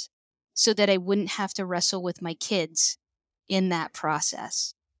process so that I wouldn't have to wrestle with my kids in that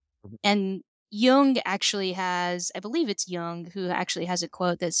process. And Jung actually has, I believe it's Jung who actually has a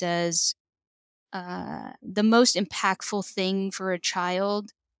quote that says, the most impactful thing for a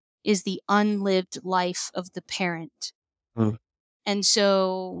child is the unlived life of the parent. Mhm, And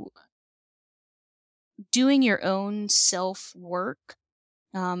so doing your own self work,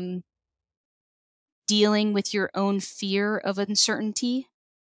 um, dealing with your own fear of uncertainty,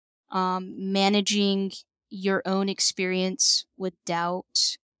 managing your own experience with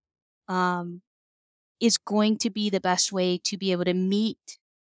doubt um, is going to be the best way to be able to meet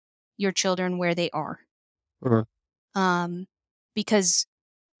your children where they are. mhm, Um, because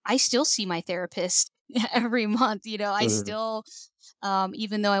I still see my therapist every month. I mhm, still,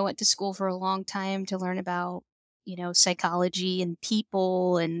 even though I went to school for a long time to learn about, psychology and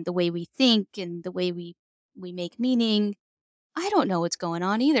people and the way we think and the way we we make meaning. I don't know what's going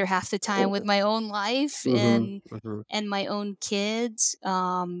on either half the time with my own life Mm-hmm. Mm-hmm. and my own kids.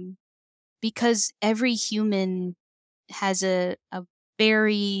 Because every human has a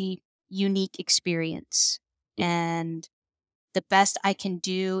very unique experience. And the best I can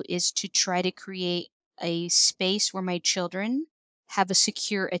do is to try to create a space where my children have a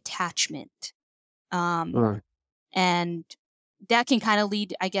secure attachment. Um, Right. and that can kind of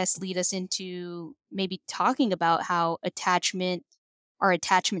lead, I guess, lead us into maybe talking about how our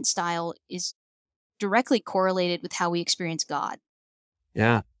attachment style is directly correlated with how we experience God.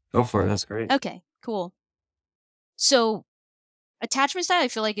 Yeah. Go for it. That's great. Okay, cool. So attachment style I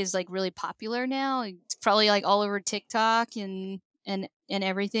feel like is like really popular now. It's probably like all over TikTok and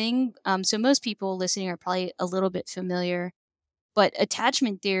everything. So most people listening are probably a little bit familiar. But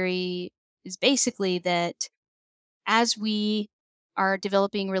attachment theory is basically that as we are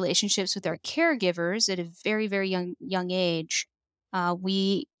developing relationships with our caregivers at a very very young age,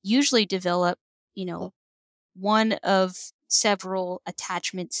 we usually develop, you know, one of several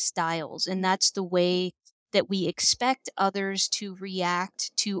attachment styles, and that's the way that we expect others to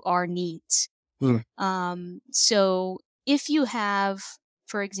react to our needs. Mm. So if you have,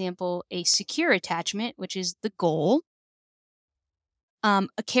 for example, a secure attachment, which is the goal, a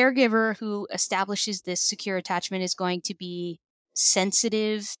caregiver who establishes this secure attachment is going to be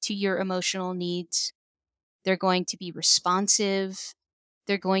sensitive to your emotional needs. They're going to be responsive.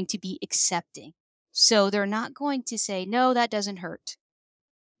 They're going to be accepting. So they're not going to say, no, that doesn't hurt.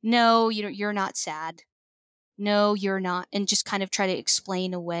 No, you're not sad. No, you're not. And just kind of try to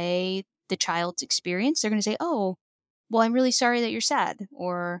explain away the child's experience. They're going to say, oh, well, I'm really sorry that you're sad,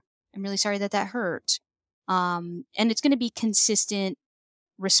 or I'm really sorry that that hurt. And it's going to be consistent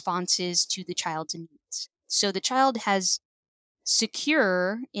responses to the child's needs. So the child has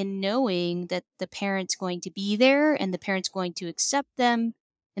secure in knowing that the parent's going to be there and the parent's going to accept them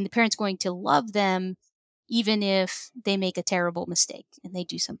and the parent's going to love them even if they make a terrible mistake and they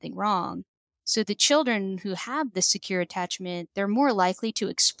do something wrong. So the children who have this secure attachment, they're more likely to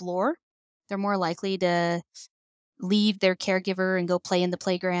explore. They're more likely to leave their caregiver and go play in the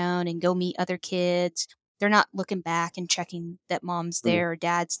playground and go meet other kids. They're not looking back and checking that mom's Mm. there or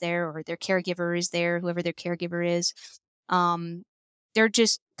dad's there or their caregiver is there, whoever their caregiver is. Um, they're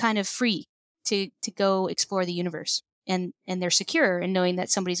just kind of free to go explore the universe, and they're secure in knowing that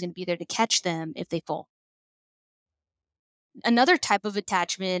somebody's going to be there to catch them if they fall. Another type of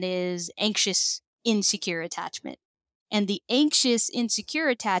attachment is anxious insecure attachment. And the anxious insecure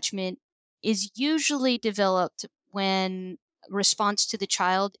attachment is usually developed when response to the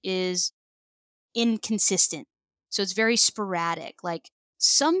child is inconsistent. So it's very sporadic. Like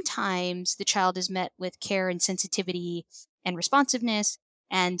sometimes the child is met with care and sensitivity and responsiveness,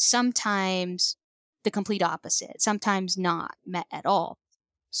 and sometimes the complete opposite, sometimes not met at all.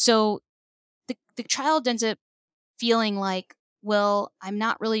 So the child ends up feeling like, well, I'm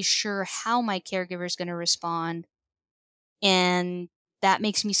not really sure how my caregiver is going to respond. And that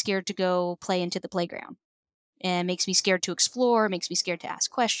makes me scared to go play into the playground and makes me scared to explore, makes me scared to ask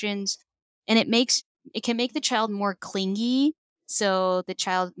questions. And it can make the child more clingy. So the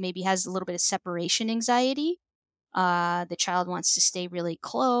child maybe has a little bit of separation anxiety. The child wants to stay really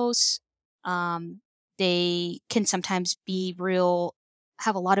close. Um, they can sometimes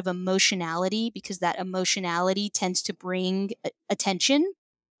have a lot of emotionality because that emotionality tends to bring attention.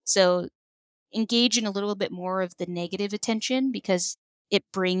 So engage in a little bit more of the negative attention because it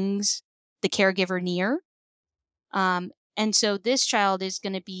brings the caregiver near. And so this child is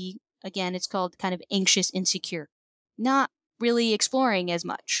going to be, again, it's called kind of anxious insecure, not really exploring as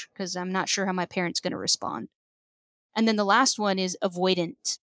much because I'm not sure how my parent's going to respond. And then the last one is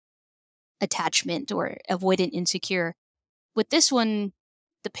avoidant attachment or avoidant insecure. With this one,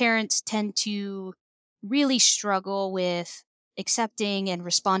 the parents tend to really struggle with accepting and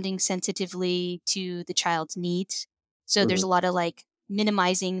responding sensitively to the child's needs. So there's Mhm. a lot of like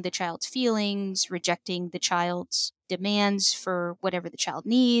minimizing the child's feelings, rejecting the child's demands for whatever the child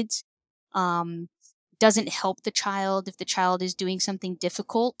needs. Um, doesn't help the child if the child is doing something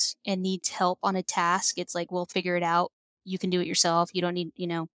difficult and needs help on a task. It's like, well, figure it out. You can do it yourself. You don't need,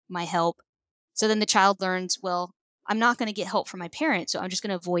 my help. So then the child learns, well, I'm not going to get help from my parents, so I'm just going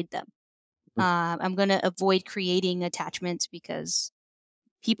to avoid them. I'm going to avoid creating attachments because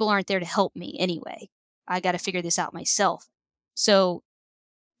people aren't there to help me anyway. I got to figure this out myself. So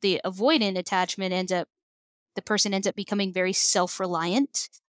the avoidant attachment the person ends up becoming very self reliant,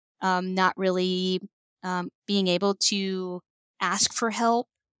 not really being able to ask for help,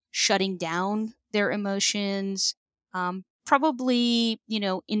 shutting down their emotions, probably,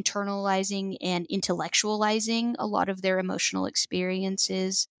 internalizing and intellectualizing a lot of their emotional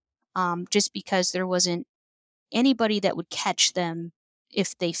experiences, just because there wasn't anybody that would catch them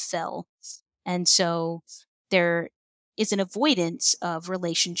if they fell. And so there is an avoidance of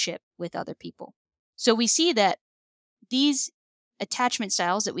relationship with other people. So we see that these attachment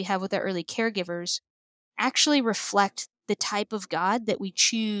styles that we have with our early caregivers actually reflect the type of God that we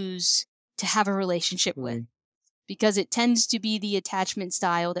choose to have a relationship with, Mm. because it tends to be the attachment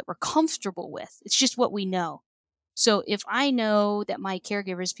style that we're comfortable with. It's just what we know. So if I know that my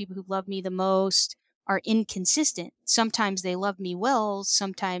caregivers, people who love me the most, are inconsistent, sometimes they love me well,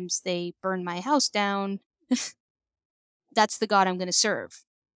 sometimes they burn my house down, that's the God I'm going to serve,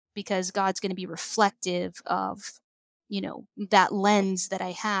 because God's going to be reflective of, that lens that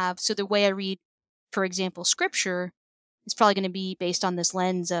I have. So the way I read, for example, scripture is probably going to be based on this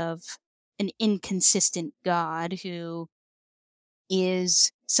lens of an inconsistent God who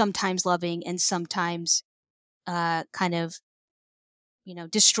is sometimes loving and sometimes kind of,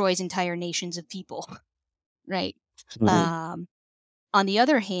 destroys entire nations of people, right? Mhm. Um, on the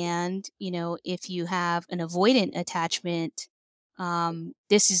other hand, if you have an avoidant attachment,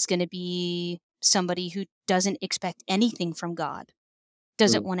 this is going to be somebody who doesn't expect anything from God,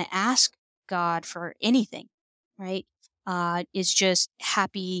 doesn't Mm. want to ask God for anything, right? Is just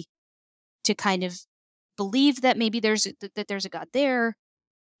happy to kind of believe that maybe that there's a God there,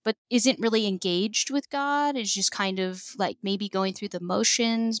 but isn't really engaged with God. Is just kind of like maybe going through the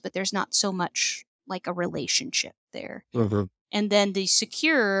motions, but there's not so much like a relationship there. Mhm. And then the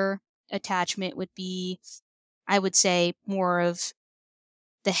secure attachment would be, I would say, more of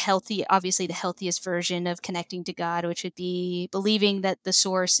obviously the healthiest version of connecting to God, which would be believing that the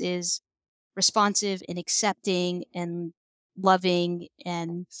source is responsive and accepting and loving.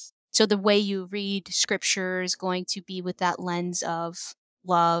 And so the way you read scripture is going to be with that lens of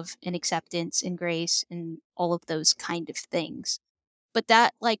love and acceptance and grace and all of those kind of things. But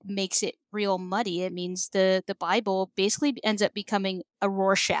that like makes it real muddy. It means the Bible basically ends up becoming a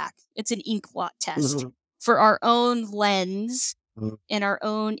Rorschach. It's an ink blot test Mhm. for our own lens Mhm. and our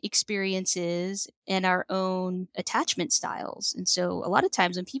own experiences and our own attachment styles. And so a lot of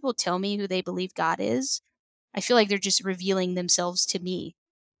times when people tell me who they believe God is, I feel like they're just revealing themselves to me,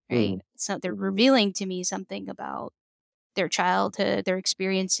 right? Mhm. So they're revealing to me something about their childhood, their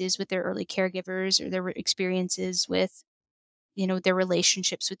experiences with their early caregivers, or their experiences with, their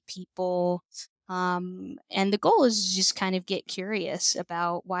relationships with people. And the goal is to just kind of get curious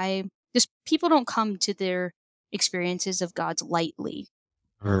about why just people don't come to their experiences of God's lightly.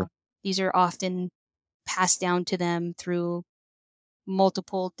 Mhm. These are often passed down to them through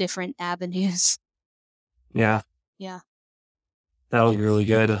multiple different avenues. Yeah, Yeah. that was really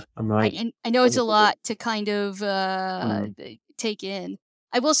good. I'm like, I know it's a lot to kind of mm. take in.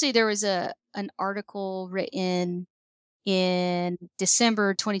 I will say there was an article written in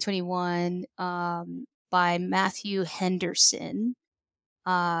December 2021 by Matthew Henderson,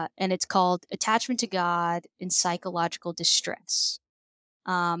 and it's called "Attachment to God in Psychological Distress."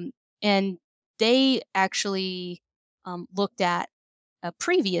 Um, and they actually looked at a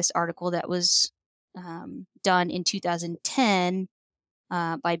previous article that was done in 2010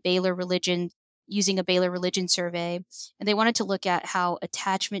 by Baylor Religion, using a Baylor Religion survey. And they wanted to look at how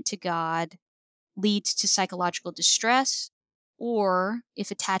attachment to God leads to psychological distress, or if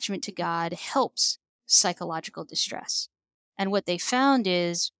attachment to God helps psychological distress. And what they found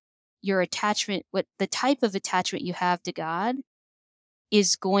is your attachment, what the type of attachment you have to God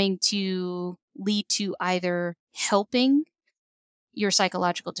is going to lead to either helping your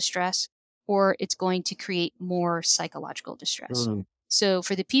psychological distress, or it's going to create more psychological distress. Mm. So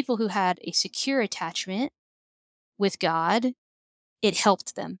for the people who had a secure attachment with God, it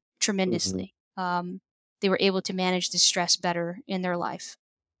helped them Mhm. tremendously. They were able to manage the stress better in their life.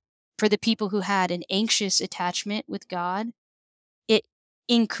 For the people who had an anxious attachment with God, it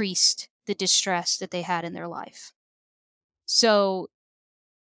increased the distress that they had in their life. So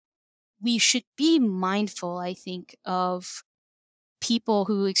we should be mindful, I think, of people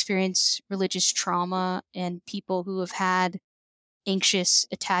who experience religious trauma and people who have had anxious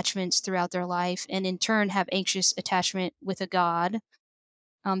attachments throughout their life and in turn have anxious attachment with a God.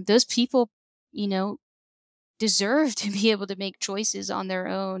 Those people, you know, deserve to be able to make choices on their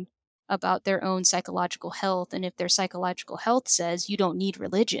own about their own psychological health. And if their psychological health says you don't need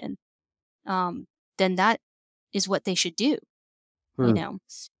religion, um, then that is what they should do, you Mm.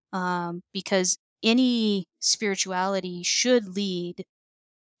 know, because any spirituality should lead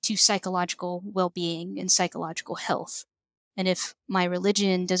to psychological well being and psychological health. And if my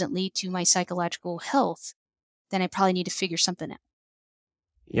religion doesn't lead to my psychological health, then I probably need to figure something out.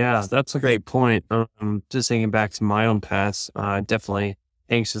 Yeah, that's a great point. Just thinking back to my own past, definitely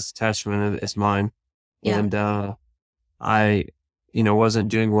anxious attachment is mine. Yeah. And, I, wasn't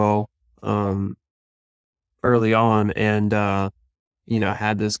doing well, um, early on and,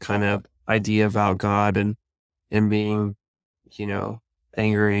 had this kind of idea about God and being,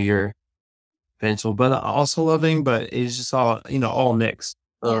 angry or vengeful, but also loving, but it's just all mixed.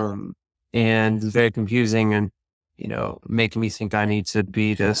 Yeah. And it's very confusing and, making me think I need to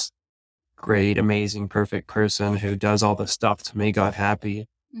be this great, amazing, perfect person who does all the stuff to make God happy.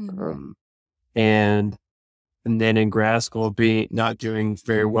 Hmm. Um, and and then in grad school, be not doing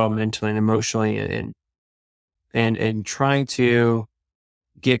very well mentally and emotionally, and trying to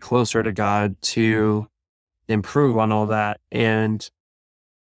get closer to God to improve on all that. And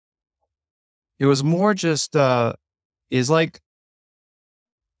it was more just is like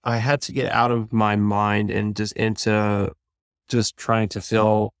I had to get out of my mind and just into just trying to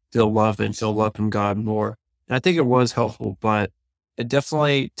feel love and feel love from God more. And I think it was helpful, but it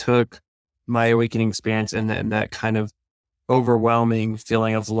definitely took my awakening experience and that kind of overwhelming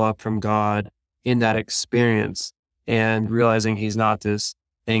feeling of love from God in that experience and realizing he's not this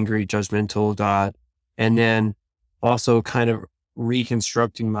angry, judgmental God. And then also kind of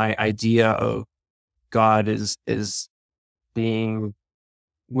reconstructing my idea of God is being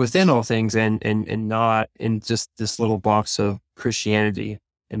within all things and not in just this little box of Christianity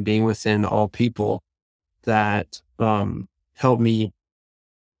and being within all people that help me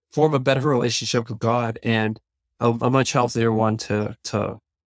form a better relationship with God and a much healthier one to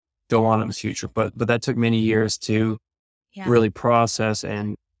go on in the future. But that took many years to Yeah. really process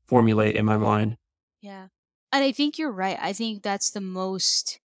and formulate in my mind. Yeah. And I think you're right. I think that's the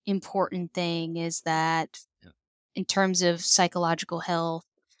most important thing is that in terms of psychological health,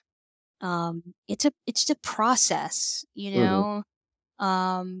 it's a process, Hmm.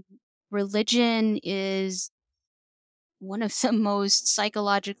 Um, religion is one of the most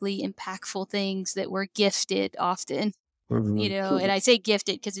psychologically impactful things that we're gifted often, Hmm. and I say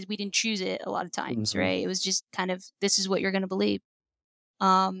gifted because we didn't choose it a lot of times, Hmm. right? It was just kind of, this is what you're going to believe.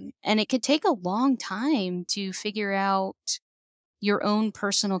 And it could take a long time to figure out your own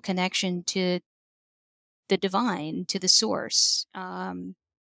personal connection to the divine, to the source. And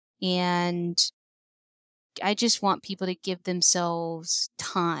I just want people to give themselves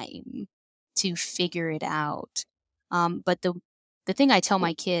time to figure it out. But the thing I tell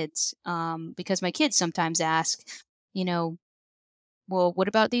my kids, because my kids sometimes ask, you know, well, what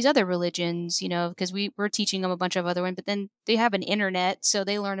about these other religions? Because we're teaching them a bunch of other ones, but then they have an internet, so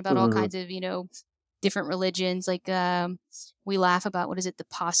they learn about all Hmm. kinds of different religions. Like we laugh about, what is it, the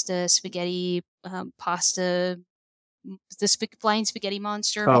pasta spaghetti pasta the flying spaghetti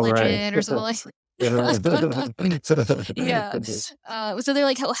monster Oh, right. religion or something like yeah. So they're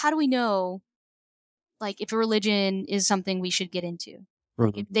like, how do we know, like, if a religion is something we should get into?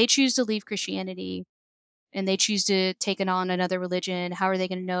 Like, if they choose to leave Christianity and they choose to take it on another religion, how are they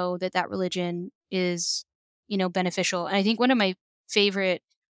going to know that that religion is, beneficial? And I think one of my favorite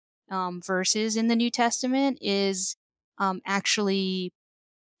verses in the New Testament is actually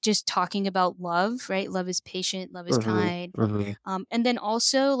just talking about love, right? Love is patient, love is Hmm. kind. Hmm. And then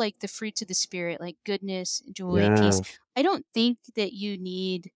also like the fruits of the spirit, like goodness, joy, peace. Yeah. I don't think that you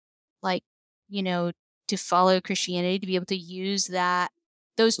need, like, you know, to follow Christianity to be able to use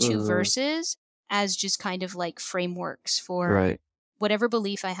those two Hmm. verses as just kind of like frameworks for Right. whatever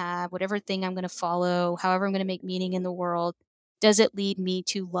belief I have, whatever thing I'm going to follow, however I'm going to make meaning in the world. Does it lead me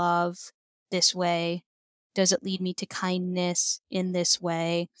to love this way? Does it lead me to kindness in this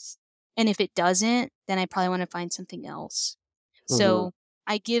way? And if it doesn't, then I probably want to find something else. Hmm. So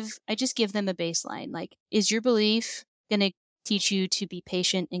I just give them a baseline. Like, is your belief going to teach you to be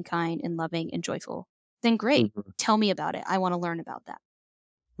patient and kind and loving and joyful? Then great. Hmm. Tell me about it. I want to learn about that.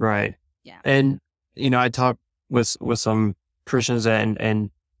 Right. Yeah. And, I talk with some Christians and,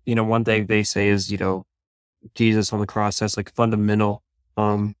 one thing they say is, Jesus on the cross, that's like fundamental.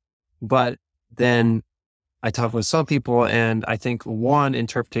 But then I talk with some people and I think one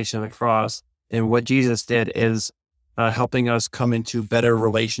interpretation of the cross and what Jesus did is helping us come into better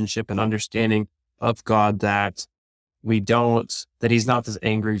relationship and understanding of God that he's not this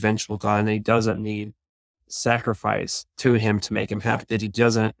angry, vengeful God and he doesn't need sacrifice to him to make him happy, that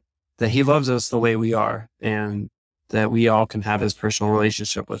he loves us the way we are and that we all can have this personal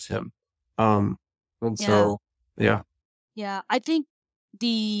relationship with him. And Yeah. so, yeah. Yeah. I think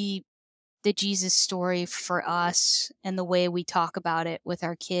the the Jesus story for us and the way we talk about it with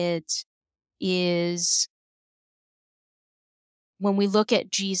our kids is, when we look at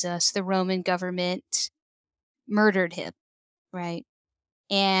Jesus, the Roman government murdered him, right?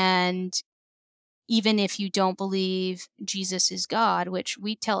 And even if you don't believe Jesus is God, which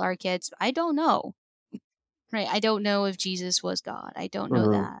we tell our kids, I don't know, right? I don't know if Jesus was God. I don't know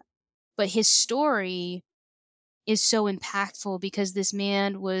Mm-hmm. that. But his story is so impactful because this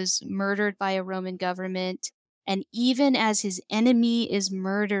man was murdered by a Roman government. And even as his enemy is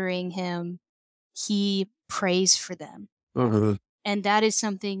murdering him, he prays for them. Mm-hmm. And that is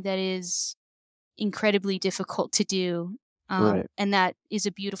something that is incredibly difficult to do. Right. And that is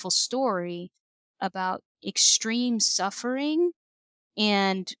a beautiful story about extreme suffering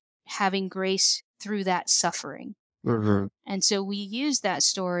and having grace through that suffering. Mm-hmm. And so we use that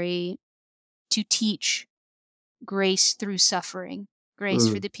story to teach grace through suffering, grace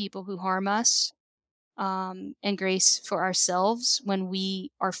for Mm-hmm. the people who harm us, and grace for ourselves when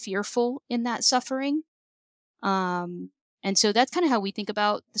we are fearful in that suffering. Um, and so that's kind of how we think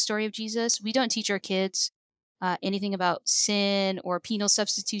about the story of Jesus. We don't teach our kids anything about sin or penal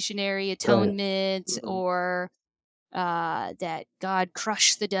substitutionary Right. atonement Mm-hmm. or that God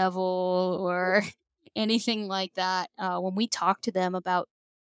crushed the devil or anything like that. When we talk to them about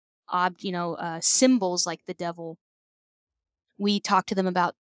symbols like the devil, we talk to them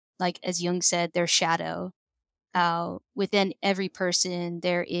about, like as Jung said, their shadow. Within every person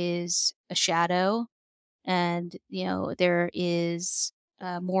there is a shadow, and there is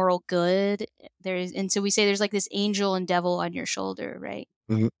moral good. And so we say there's like this angel and devil on your shoulder, right?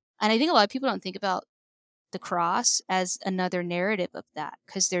 Mm-hmm. And I think a lot of people don't think about the cross as another narrative of that,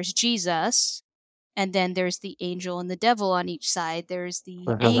 because there's Jesus, and then there's the angel and the devil on each side. There's the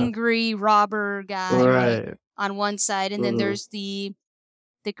angry robber guy, right, Right. on one side, and then Mm-hmm. there's the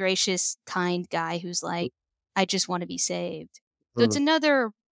gracious, kind guy who's like, I just want to be saved. So it's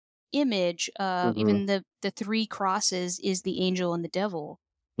another image of Mm-hmm. even the three crosses is the angel and the devil.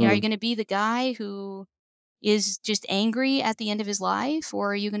 Are you Mm-hmm. going to be the guy who is just angry at the end of his life,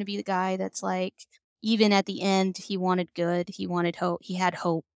 or are you going to be the guy that's like, even at the end, he wanted good, he wanted hope, he had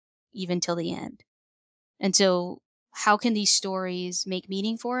hope even till the end. And so, how can these stories make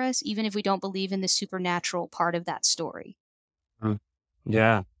meaning for us, even if we don't believe in the supernatural part of that story?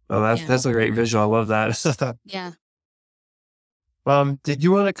 Yeah. Oh, that's Yeah. that's a great visual. I love that. Yeah. Did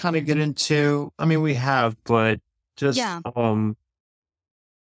you want to kind of get into, I mean, we have, but just Yeah.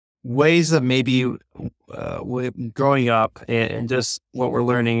 ways that maybe growing up and just what we're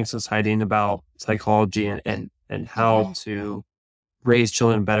learning in society and about psychology and how Hmm. to raise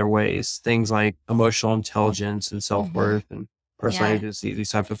children in better ways. Things like emotional intelligence and Hmm. self-worth and personal Yeah. agency, these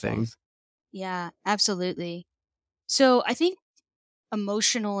types of things. Yeah. Absolutely. So I think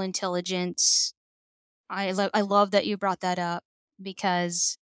emotional intelligence. I love that you brought that up,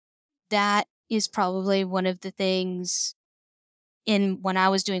 because that is probably one of the things in when I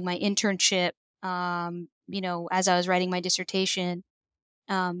was doing my internship. As I was writing my dissertation,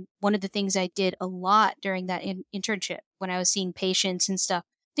 one of the things I did a lot during that internship when I was seeing patients and stuff.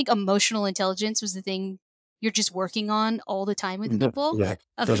 I think emotional intelligence was the thing you're just working on all the time with Mhm. people. Yeah.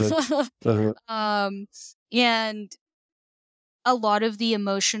 Mhm. Mhm. um, and a lot of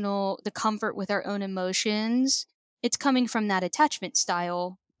the comfort with our own emotions, it's coming from that attachment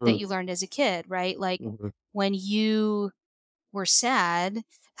style that Mhm. you learned as a kid, right? Like Mhm. when you were sad,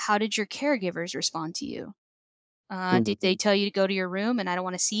 how did your caregivers respond to you? Did they Mhm. tell you to go to your room and I don't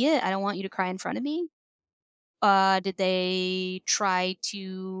want to see it? I don't want you to cry in front of me? Did they try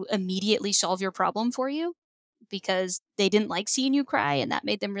to immediately solve your problem for you because they didn't like seeing you cry and that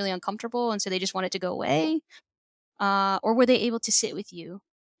made them really uncomfortable and so they just wanted to go away? Or were they able to sit with you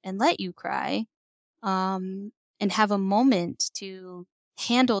and let you cry, um, and have a moment to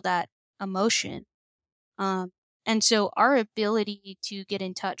handle that emotion? Um, and so our ability to get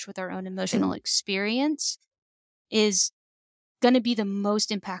in touch with our own emotional experience is going to be the most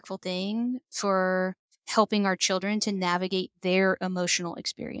impactful thing for helping our children to navigate their emotional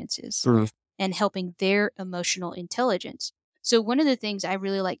experiences Mhm. and helping their emotional intelligence. So one of the things I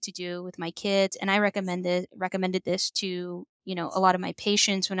really like to do with my kids, and I recommended this to a lot of my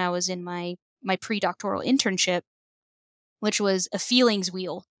patients when I was in my pre-doctoral internship, which was a feelings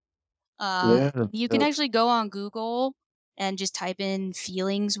wheel. Yeah. You can Yeah. actually go on Google and just type in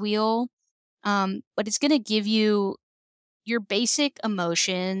feelings wheel, but it's going to give you your basic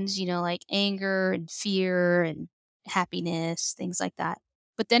emotions, like anger and fear and happiness, things like that.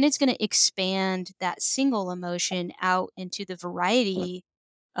 But then it's going to expand that single emotion out into the variety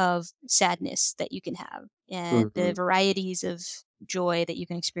of sadness that you can have and the Mhm. varieties of joy that you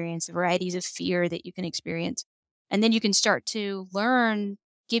can experience, the varieties of fear that you can experience. And then you can start to learn,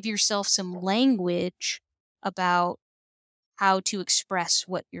 give yourself some language about how to express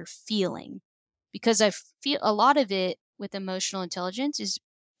what you're feeling. because I feel a lot of it with emotional intelligence is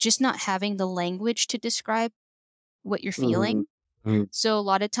just not having the language to describe what you're Mhm. feeling. Mhm. So a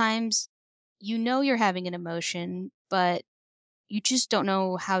lot of times you know you're having an emotion, but you just don't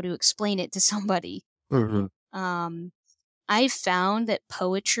know how to explain it to somebody. Mhm. Um, I've found that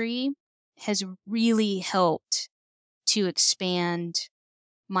poetry has really helped to expand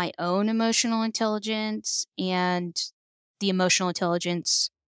my own emotional intelligence and the emotional intelligence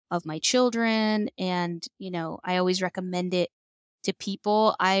of my children. And, I always recommend it to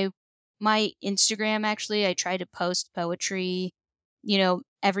people. My Instagram, actually, I try to post poetry,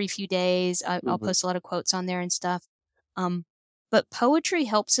 every few days. I'll Mhm. post a lot of quotes on there and stuff. Um, but poetry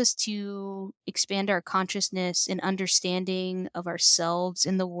helps us to expand our consciousness and understanding of ourselves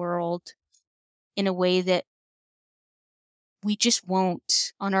in the world in a way that we just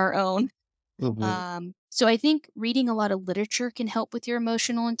won't on our own. Mhm. So I think reading a lot of literature can help with your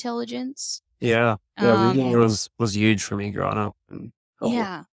emotional intelligence. Yeah. Yeah, reading And was huge for me growing up and helpful.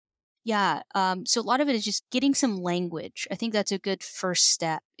 yeah, yeah. So a lot of it is just getting some language. I think that's a good first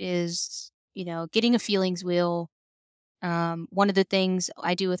step is, getting a feelings wheel. One of the things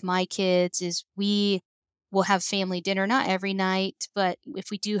I do with my kids is we will have family dinner, not every night, but if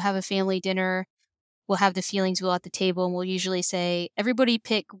we do have a family dinner, we'll have the feelings wheel at the table and we'll usually say, everybody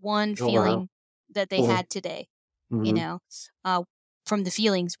pick one Oh, wow. feeling that they Cool. had today, you Mhm. know, uh, from the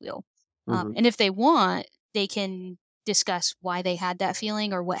feelings wheel. Mhm. And if they want, they can discuss why they had that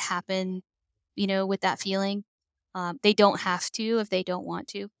feeling or what happened, with that feeling. They don't have to if they don't want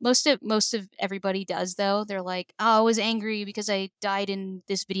to. Most of everybody does though. They're like, "Oh, I was angry because I died in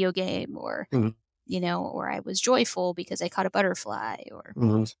this video game," or Mhm. or I was joyful because I caught a butterfly, or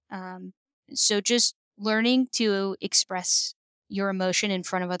Mhm. um, so just learning to express your emotion in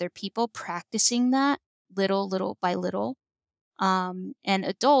front of other people, practicing that little by little. And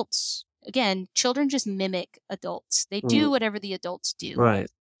adults, again, children just mimic adults. They do Mhm. whatever the adults do. Right.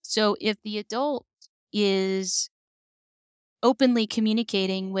 So if the adult is openly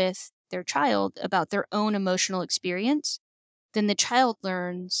communicating with their child about their own emotional experience, then the child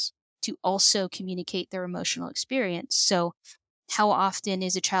learns to also communicate their emotional experience. So how often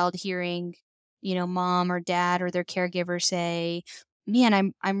is a child hearing, mom or dad or their caregiver say,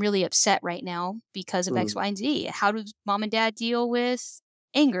 "Man, I'm really upset right now because of X, Mhm. Y, and Z." How does mom and dad deal with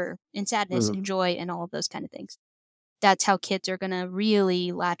anger and sadness Mhm. and joy and all of those kind of things? That's how kids are gonna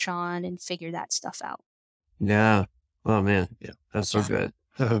really latch on and figure that stuff out. Yeah. Oh, man. Yeah, that's so Yeah. good.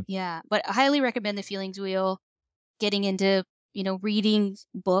 Yeah. But I highly recommend the feelings wheel, getting into, reading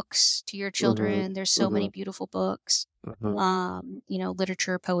books to your Mhm. children. There's so many Mhm. beautiful books. Mhm.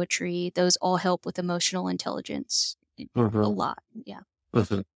 Literature, poetry, those all help with emotional intelligence a Mhm. lot. Yeah.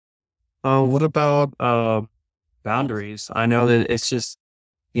 Mhm. What about, boundaries? I know that it's just,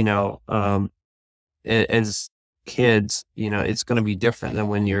 you know, as kids, it's going to be different than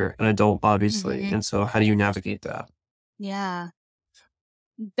when you're an adult, obviously. hmm And so how do you navigate that? Yeah.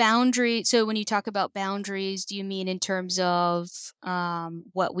 Boundary. So when you talk about boundaries, do you mean in terms of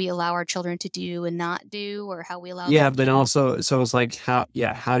what we allow our children to do and not do, or how we allow Yeah, them to but be? also, so it's like, how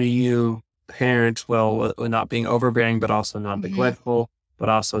do you parent well, with not being overbearing, but also not hmm neglectful, but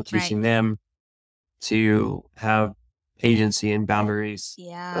also Right. teaching them to have agency and boundaries,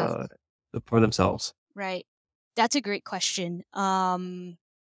 Yeah. uh, for themselves? Right. That's a great question.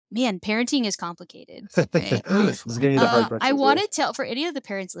 Man, parenting is complicated, right? Let's get into the hard I questions want here. to tell for any of the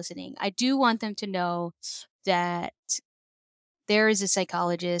parents listening, I do want them to know that there is a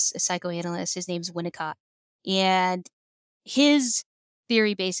psychologist, a psychoanalyst. His name's Winnicott, and his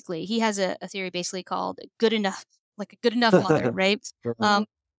theory basically, he has a theory basically called good enough, like a good enough mother, right? Um,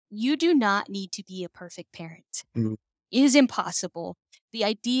 you do not need to be a perfect parent. Mhm. It is impossible. The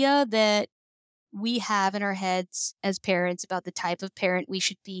idea that we have in our heads as parents about the type of parent we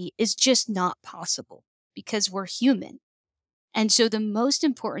should be is just not possible because we're human. And so the most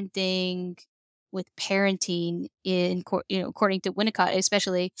important thing with parenting according to Winnicott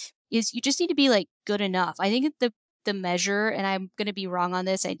especially, is you just need to be like good enough. I think the measure, and I'm going to be wrong on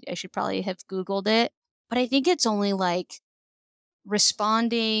this. I should probably have Googled it, but I think it's only like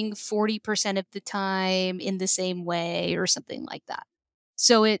responding 40% of the time in the same way or something like that.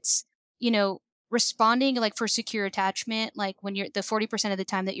 So it's, you know, responding like for secure attachment, like when you're the 40% of the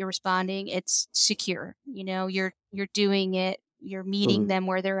time that you're responding, it's secure. You're doing it, you're meeting Mhm. them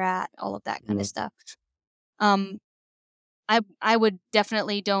where they're at, all of that kind of Mhm. stuff. Um I would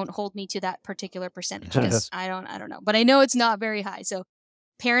definitely don't hold me to that particular percentage because I don't know. But I know it's not very high. So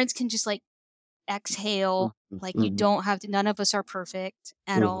parents can just like exhale, like you Mhm. don't have to, none of us are perfect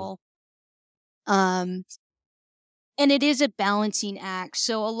at Mhm. all. Um, and it is a balancing act.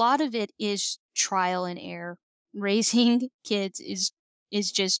 So a lot of it is trial and error. Raising kids is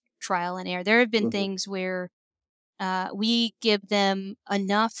just trial and error. There have been Mhm. things where we give them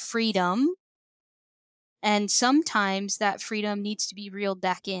enough freedom, and sometimes that freedom needs to be reeled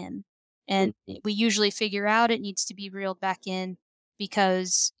back in. And Mhm. we usually figure out it needs to be reeled back in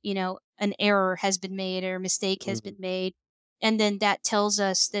because, an error has been made or a mistake has been Mhm. made. And then that tells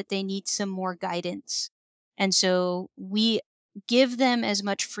us that they need some more guidance. And so we give them as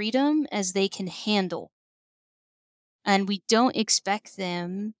much freedom as they can handle. And we don't expect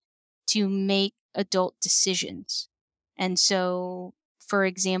them to make adult decisions. And so, for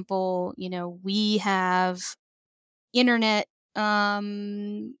example, we have internet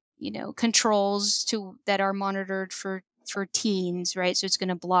controls to that are monitored for teens, right? So it's going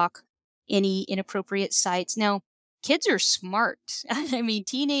to block any inappropriate sites. Now, kids are smart. I mean,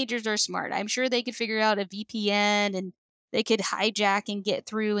 teenagers are smart. I'm sure they could figure out a VPN, and they could hijack and get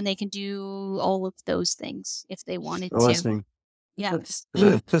through, and they can do all of those things if they wanted Still to. listening. Yeah.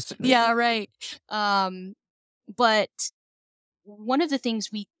 Yeah, right. Um but one of the things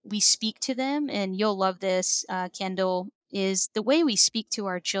we speak to them, and you'll love this, Kendall, is the way we speak to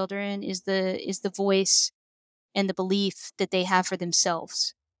our children is the voice and the belief that they have for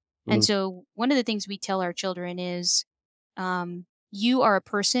themselves. And Mhm. so one of the things we tell our children is, you are a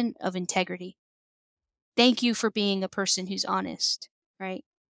person of integrity. Thank you for being a person who's honest, right?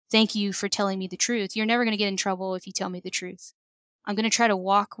 Thank you for telling me the truth. You're never going to get in trouble if you tell me the truth. I'm going to try to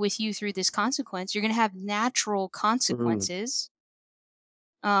walk with you through this consequence. You're going to have natural Mhm. consequences,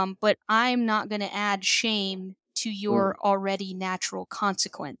 but I'm not going to add shame to Mhm. your already natural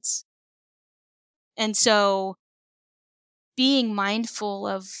consequence. And so being mindful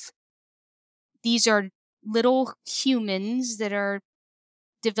of, these are little humans that are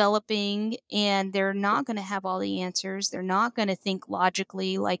developing, and they're not going to have all the answers. They're not going to think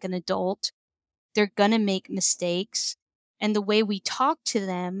logically like an adult. They're going to make mistakes. And the way we talk to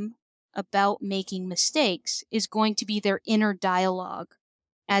them about making mistakes is going to be their inner dialogue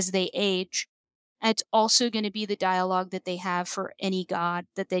as they age. And it's also going to be the dialogue that they have for any God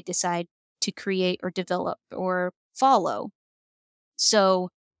that they decide to create or develop or follow. So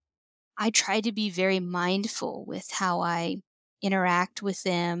I try to be very mindful with how I interact with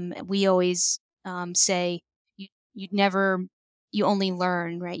them. We always say, you never, you only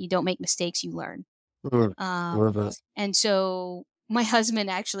learn, right? You don't make mistakes, you learn. Mhm. Um, Love that. and so my husband,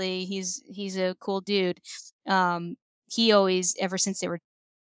 actually, he's a cool dude. Um, he always, ever since they were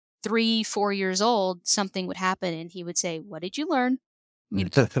 3, 4 years old, something would happen, and he would say, "What did you learn? You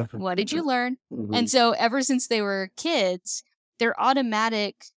know, what did you learn?" And Mhm. so ever since they were kids, their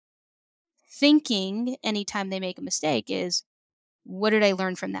automatic thinking anytime they make a mistake is, what did I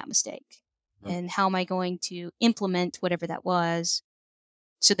learn from that mistake? And how am I going to implement whatever that was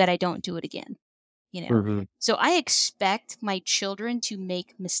so that I don't do it again? You know. Mhm. So I expect my children to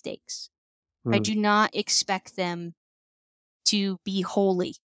make mistakes. I Mhm. do not expect them to be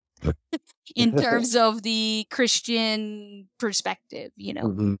holy in terms of the Christian perspective.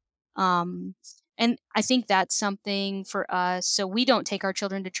 Mhm. Um, and I think that's something for us. So we don't take our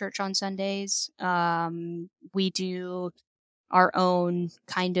children to church on Sundays. We do our own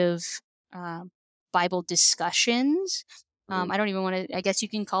kind of uh, Bible discussions. Mhm. I don't even want to, I guess you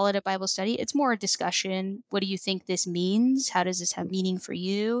can call it a Bible study. It's more a discussion. What do you think this means? How does this have meaning for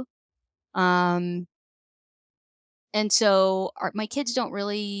you? Um, and so my kids don't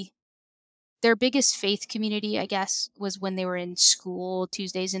really, their biggest faith community, I guess, was when they were in school,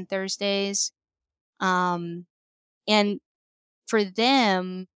 Tuesdays and Thursdays. Um, and for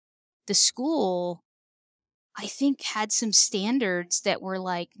them, the school, I think, had some standards that were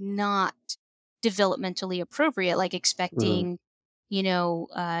like not developmentally appropriate, like Mhm. expecting,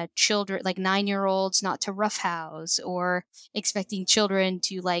 children, like 9-year-olds not to roughhouse, or expecting children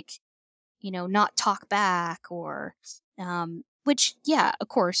to, like, not talk back, or, which, yeah, of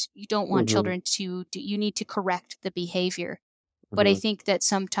course, you don't want Mhm. children to do, you need to correct the behavior. But I Mhm. think that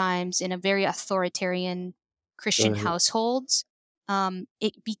sometimes in a very authoritarian Christian Mhm. households,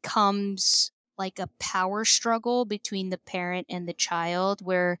 it becomes like a power struggle between the parent and the child,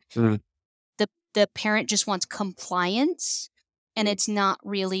 where Mhm. the parent just wants compliance, and Mhm. it's not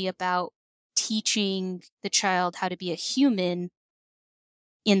really about teaching the child how to be a human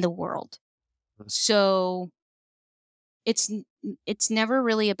in the world. So it's never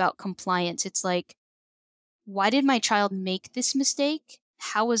really about compliance. It's like, why did my child make this mistake?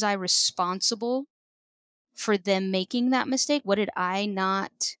 How was I responsible for them making that mistake? What did I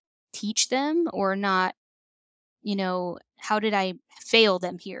not teach them, or not, how did I fail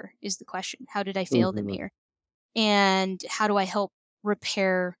them here is the question. How did I fail them Mhm. here? And how do I help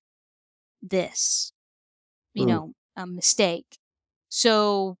repair this, Mm, a mistake.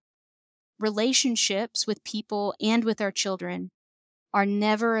 So relationships with people and with our children are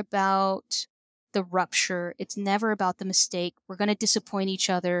never about the rupture. It's never about the mistake. We're going to disappoint each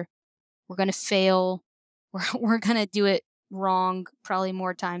other. We're going to fail. We're going to do it wrong probably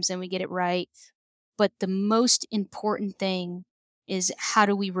more times than we get it right. But the most important thing is, how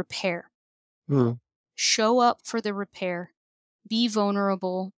do we repair? mm, Show up for the repair. Be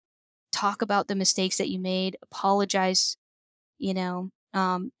vulnerable. Talk about the mistakes that you made. Apologize, you know,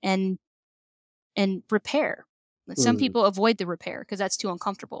 and repair. Some mm, people avoid the repair because that's too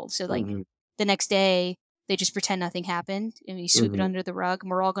uncomfortable. So, like, mhm, the next day, they just pretend nothing happened and we sweep it mhm, under the rug, and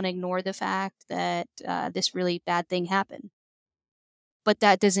we're all going to ignore the fact that this really bad thing happened. But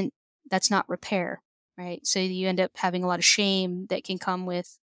that's not repair, right? So you end up having a lot of shame that can come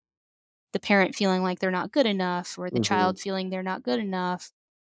with the parent feeling like they're not good enough, or the mhm, child feeling they're not good enough,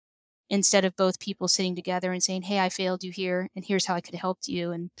 instead of both people sitting together and saying, "Hey, I failed you here, and here's how I could have helped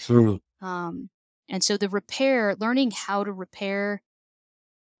you." mm, Um, and so the repair, learning how to repair,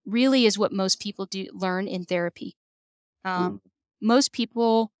 really is what most people do learn in therapy. mm, Most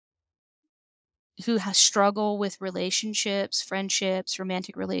people who struggle with relationships, friendships,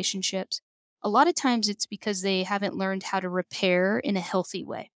 romantic relationships, a lot of times it's because they haven't learned how to repair in a healthy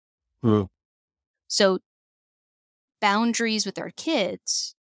way. mm, So boundaries with our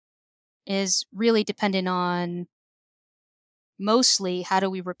kids is really dependent on, mostly, how do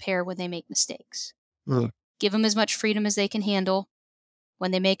we repair when they make mistakes? mm. Give them as much freedom as they can handle.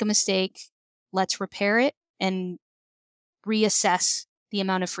 When they make a mistake, let's repair it and reassess the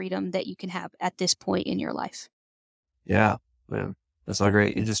amount of freedom that you can have at this point in your life. Yeah, man, that's all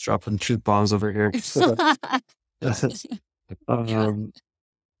great. You're just dropping truth bombs over here. Yeah. Um,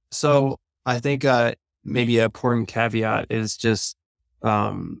 so I think maybe an important caveat is just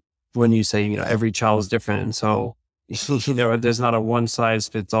um, when you say, every child is different. And so, there's not a one size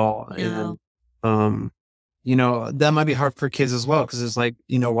fits all. No. And, um, that might be hard for kids as well. Cause it's like,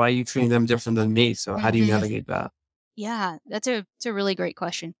 why are you treating them different than me? So how do you Mhm. navigate that? Yeah, it's a really great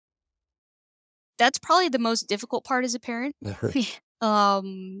question. That's probably the most difficult part as a parent.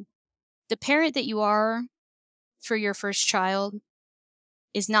 um, the parent that you are for your first child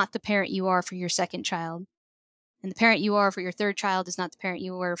is not the parent you are for your second child. And the parent you are for your third child is not the parent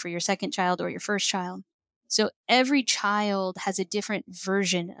you were for your second child or your first child. So every child has a different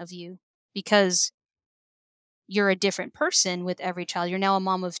version of you, because you're a different person with every child. You're now a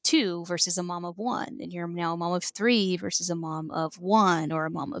mom of two versus a mom of one. And you're now a mom of three versus a mom of one or a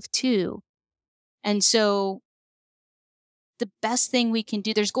mom of two. And so the best thing we can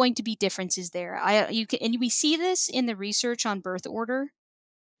do, there's going to be differences there. And we see this in the research on birth order,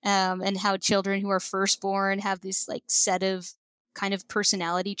 and how children who are firstborn have this, like, set of kind of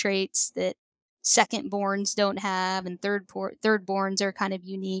personality traits that secondborns don't have, and thirdborns are kind of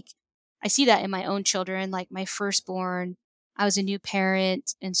unique. I see that in my own children. Like, my firstborn, I was a new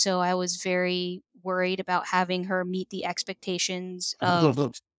parent, and so I was very worried about having her meet the expectations of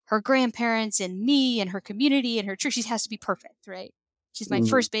her grandparents and me and her community and her church. She has to be perfect, right? She's my Mm,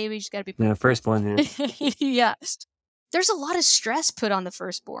 first baby. She's got to be yeah, perfect. first one here. Yeah. There's a lot of stress put on the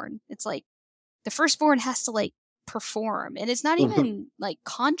firstborn. It's like the firstborn has to, like, perform, and it's not even, like,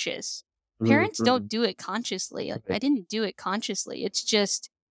 conscious. Mm, Parents mm, don't do it consciously. Like, I right, didn't do it consciously. It's just,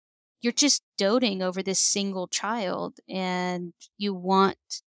 you're just doting over this single child, and you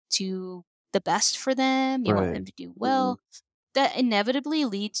want to the best for them. You want right. them to do Mhm, well. That inevitably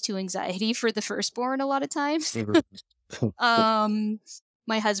leads to anxiety for the firstborn a lot of times. mhm. um,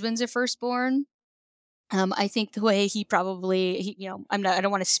 my husband's a firstborn. I think the way I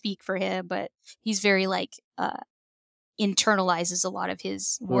don't want to speak for him, but he's very, like, internalizes a lot of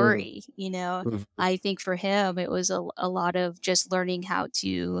his Mm, worry. mhm, I think for him, it was a lot of just learning how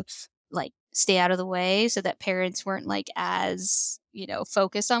to, like, stay out of the way so that parents weren't, like, as,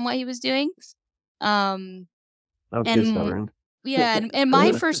 focused on what he was doing. Um, that was good and stubborn. yeah, and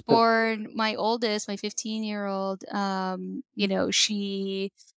my firstborn, my oldest, my 15-year-old,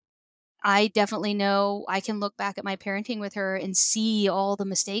 I definitely know I can look back at my parenting with her and see all the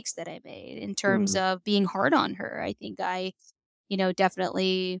mistakes that I made in terms Mm, of being hard on her. I think I,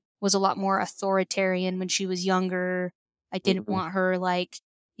 definitely was a lot more authoritarian when she was younger. I didn't mhm, want her, like,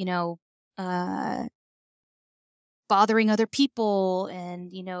 you know, uh, bothering other people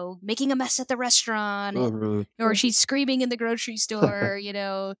and, making a mess at the restaurant, mhm. or she's screaming in the grocery store,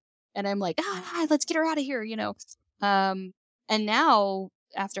 and I'm like, let's get her out of here. Um, and now,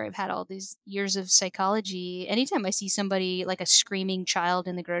 after I've had all these years of psychology, anytime I see somebody, like a screaming child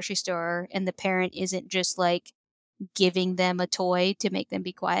in the grocery store, and the parent isn't just, like, giving them a toy to make them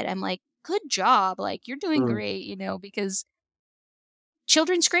be quiet, I'm like, good job. Like, you're doing Mm, great, because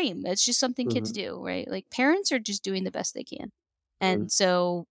children scream. It's just something kids mhm, do, right? Like, parents are just doing the best they can. mm, And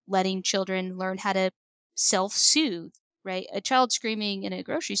so letting children learn how to self soothe, right? A child screaming in a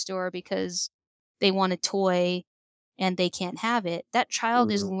grocery store because they want a toy and they can't have it, that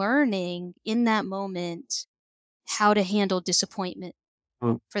child is mhm, learning in that moment how to handle disappointment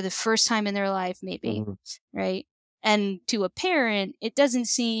mm, for the first time in their life, maybe, mhm, right? And to a parent, it doesn't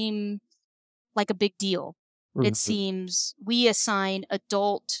seem like a big deal. It mhm, seems we assign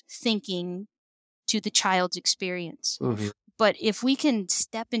adult thinking to the child's experience. mhm, But if we can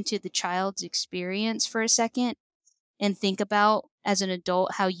step into the child's experience for a second and think about as an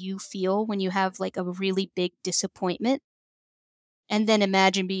adult how you feel when you have like a really big disappointment, and then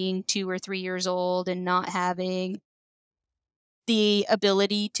imagine being 2 or 3 years old and not having the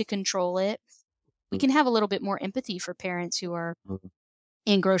ability to control it, we mm, can have a little bit more empathy for parents who are mhm,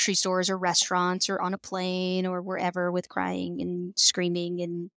 in grocery stores or restaurants or on a plane or wherever with crying and screaming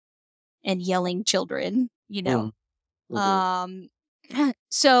and yelling children, mm, mhm, Um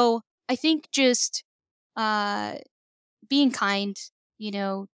so I think just uh being kind, you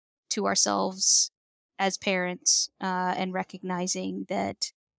know, to ourselves as parents, and recognizing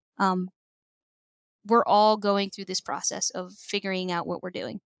that um we're all going through this process of figuring out what we're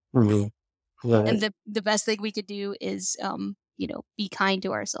doing. mhm. And Right. the best thing we could do is be kind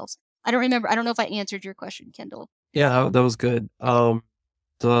to ourselves. I don't know if I answered your question, Kendall. Yeah, that was good.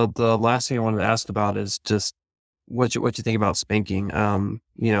 The last thing I wanted to ask about is just what you think about spanking.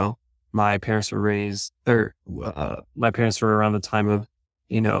 My parents were raised, or my parents were around the time of,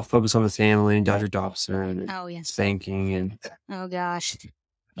 Focus on the Family and Dr. Dobson and Oh yes. spanking, and Oh gosh.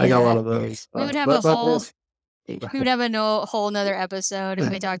 I got a lot Yeah. of those. We would have a But whole We would have a no whole nother episode if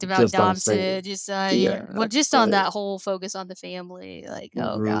we talked about just on spanking, Dobson, yeah, just on right. that whole focus on the family, like,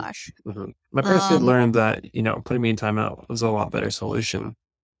 oh Mhm, gosh. mhm. My parents did Um, learn that, putting me in timeout was a lot better solution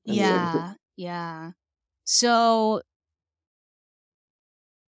in the end. yeah, yeah. So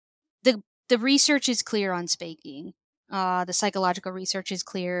the the research is clear on spanking. The psychological research is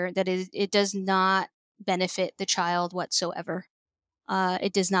clear that it does not benefit the child whatsoever.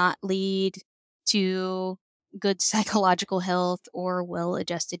 It does not lead to good psychological health or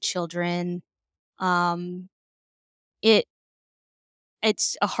well-adjusted children. Um, it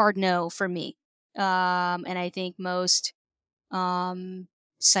It's a hard no for me. And I think most um,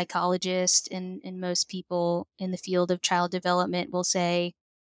 psychologists and most people in the field of child development will say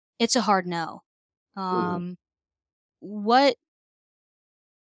it's a hard no. Mhm, Um, what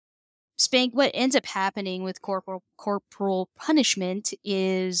what ends up happening with corporal punishment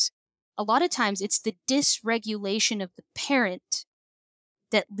is a lot of times it's the dysregulation of the parent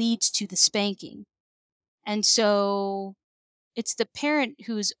that leads to the spanking. And so it's the parent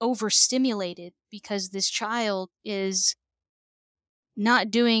who's overstimulated because this child is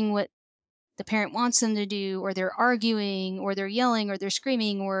not doing what the parent wants them to do, or they're arguing, or they're yelling, or they're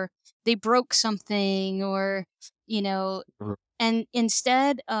screaming, or they broke something, or, you know, mhm, and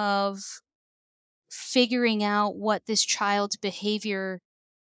instead of figuring out what this child's behavior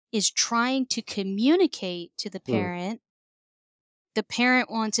is trying to communicate to mhm, the parent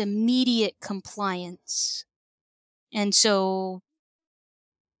wants immediate compliance. And so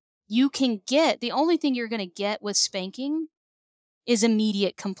the only thing you're going to get with spanking is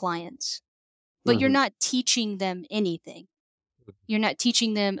immediate compliance, but you're mhm, not teaching them anything. You're not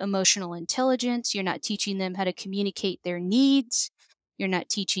teaching them emotional intelligence. You're not teaching them how to communicate their needs. You're not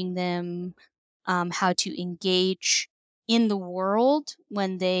teaching them how to engage in the world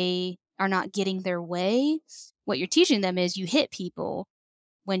when they are not getting their way. What you're teaching them is you hit people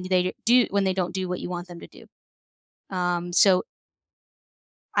when they don't do what you want them to do. So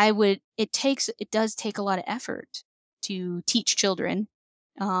it does take a lot of effort to teach children,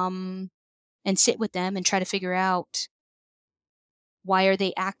 um, and sit with them and try to figure out, why are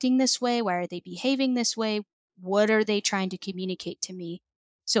they acting this way? Why are they behaving this way? What are they trying to communicate to me?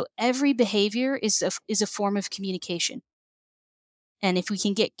 So every behavior is a form of communication. And if we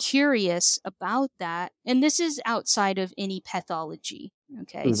can get curious about that, and this is outside of any pathology,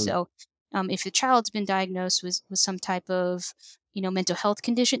 okay? mhm, So if the child's been diagnosed with some type of, mental health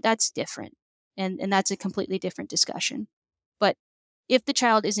condition, that's different. And that's a completely different discussion. But if the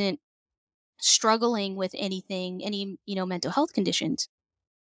child isn't struggling with any, mental health conditions,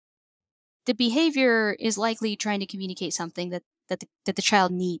 the behavior is likely trying to communicate something that the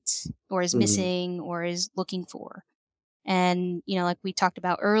child needs or is mhm, missing or is looking for. And, like we talked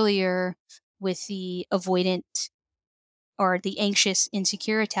about earlier with the avoidant or the anxious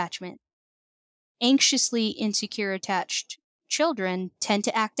insecure attachment, anxiously insecure attached children tend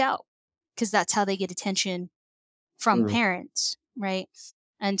to act out. because that's how they get attention from Mm. parents, right?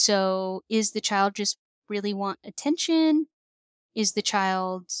 And so is the child just really want attention? Is the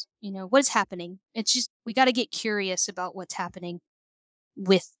child, what is happening? It's just, we got to get curious about what's happening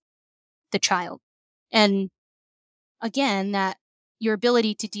with the child. And again, that your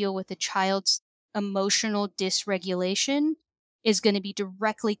ability to deal with a child's emotional dysregulation is going to be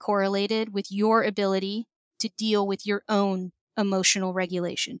directly correlated with your ability to deal with your own emotional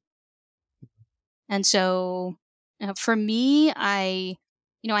regulation. And so for me, I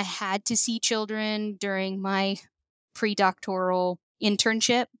had to see children during my pre-doctoral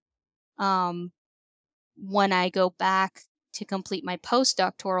internship. Um, when I go back to complete my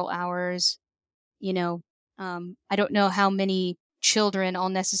postdoctoral hours, you know, I don't know how many children I'll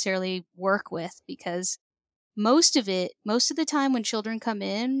necessarily work with, because most of the time when children come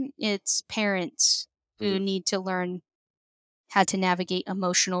in, it's parents who Mm. need to learn how to navigate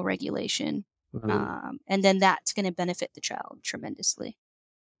emotional regulation. Mm. And then that's going to benefit the child tremendously.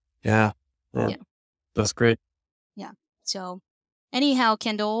 Yeah. Yeah. Yeah. That's great. Yeah. So anyhow,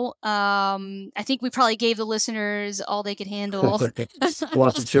 Kendall, I think we probably gave the listeners all they could handle.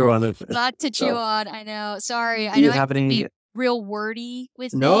 Lots to chew on it. Lot to chew So, on. I know. Sorry. I do you know I have can any? be real wordy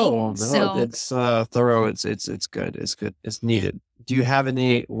with No, things. no, So it's thorough. It's good. It's good. It's needed. Do you have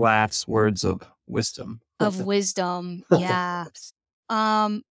any last words of wisdom? of wisdom. Yeah.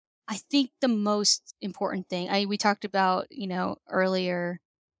 Um, I think the most important thing we talked about, earlier,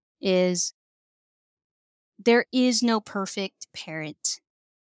 is there is no perfect parent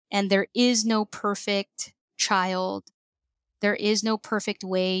and there is no perfect child. There is no perfect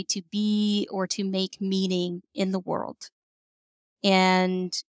way to be or to make meaning in the world.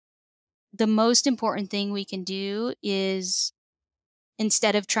 And the most important thing we can do is,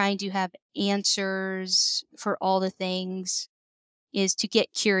 instead of trying to have answers for all the things, is to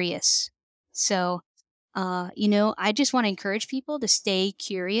get curious. So, I just want to encourage people to stay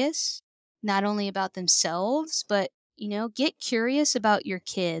curious, not only about themselves, but, get curious about your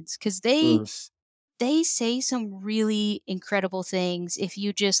kids, because Mm. they say some really incredible things if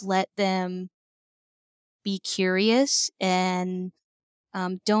you just let them be curious and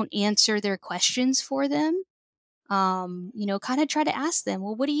don't answer their questions for them. Kind of try to ask them,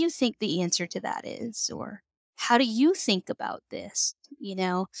 well, what do you think the answer to that is? Or how do you think about this?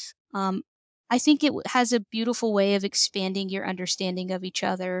 Um, I think has a beautiful way of expanding your understanding of each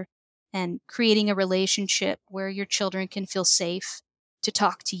other and creating a relationship where your children can feel safe to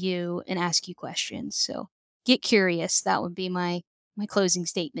talk to you and ask you questions. So get curious. That would be my closing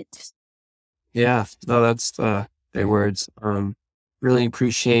statement. Yeah. No, that's great words. Really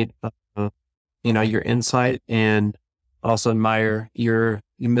appreciate your insight, and also admire your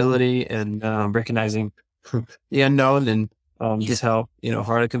humility and recognizing the unknown, and Yeah. just how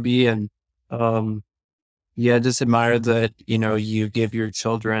hard it can be, and um, yeah, just admire that you give your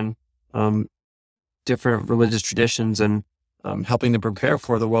children um, different religious traditions, and helping them prepare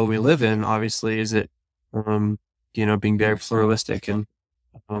for the world we live in. Obviously, is it being very pluralistic, and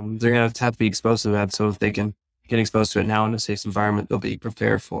they're gonna have to be exposed to that. So if they can get exposed to it now in a safe environment, they'll be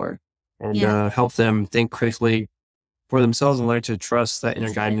prepared for it, and Yeah. help them think critically for themselves and learn to trust that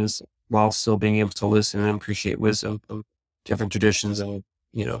inner guidance, while still being able to listen and appreciate wisdom from different traditions, and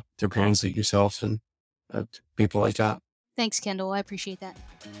their parents like yourself, and people like that. Thanks, Kendall. I appreciate that.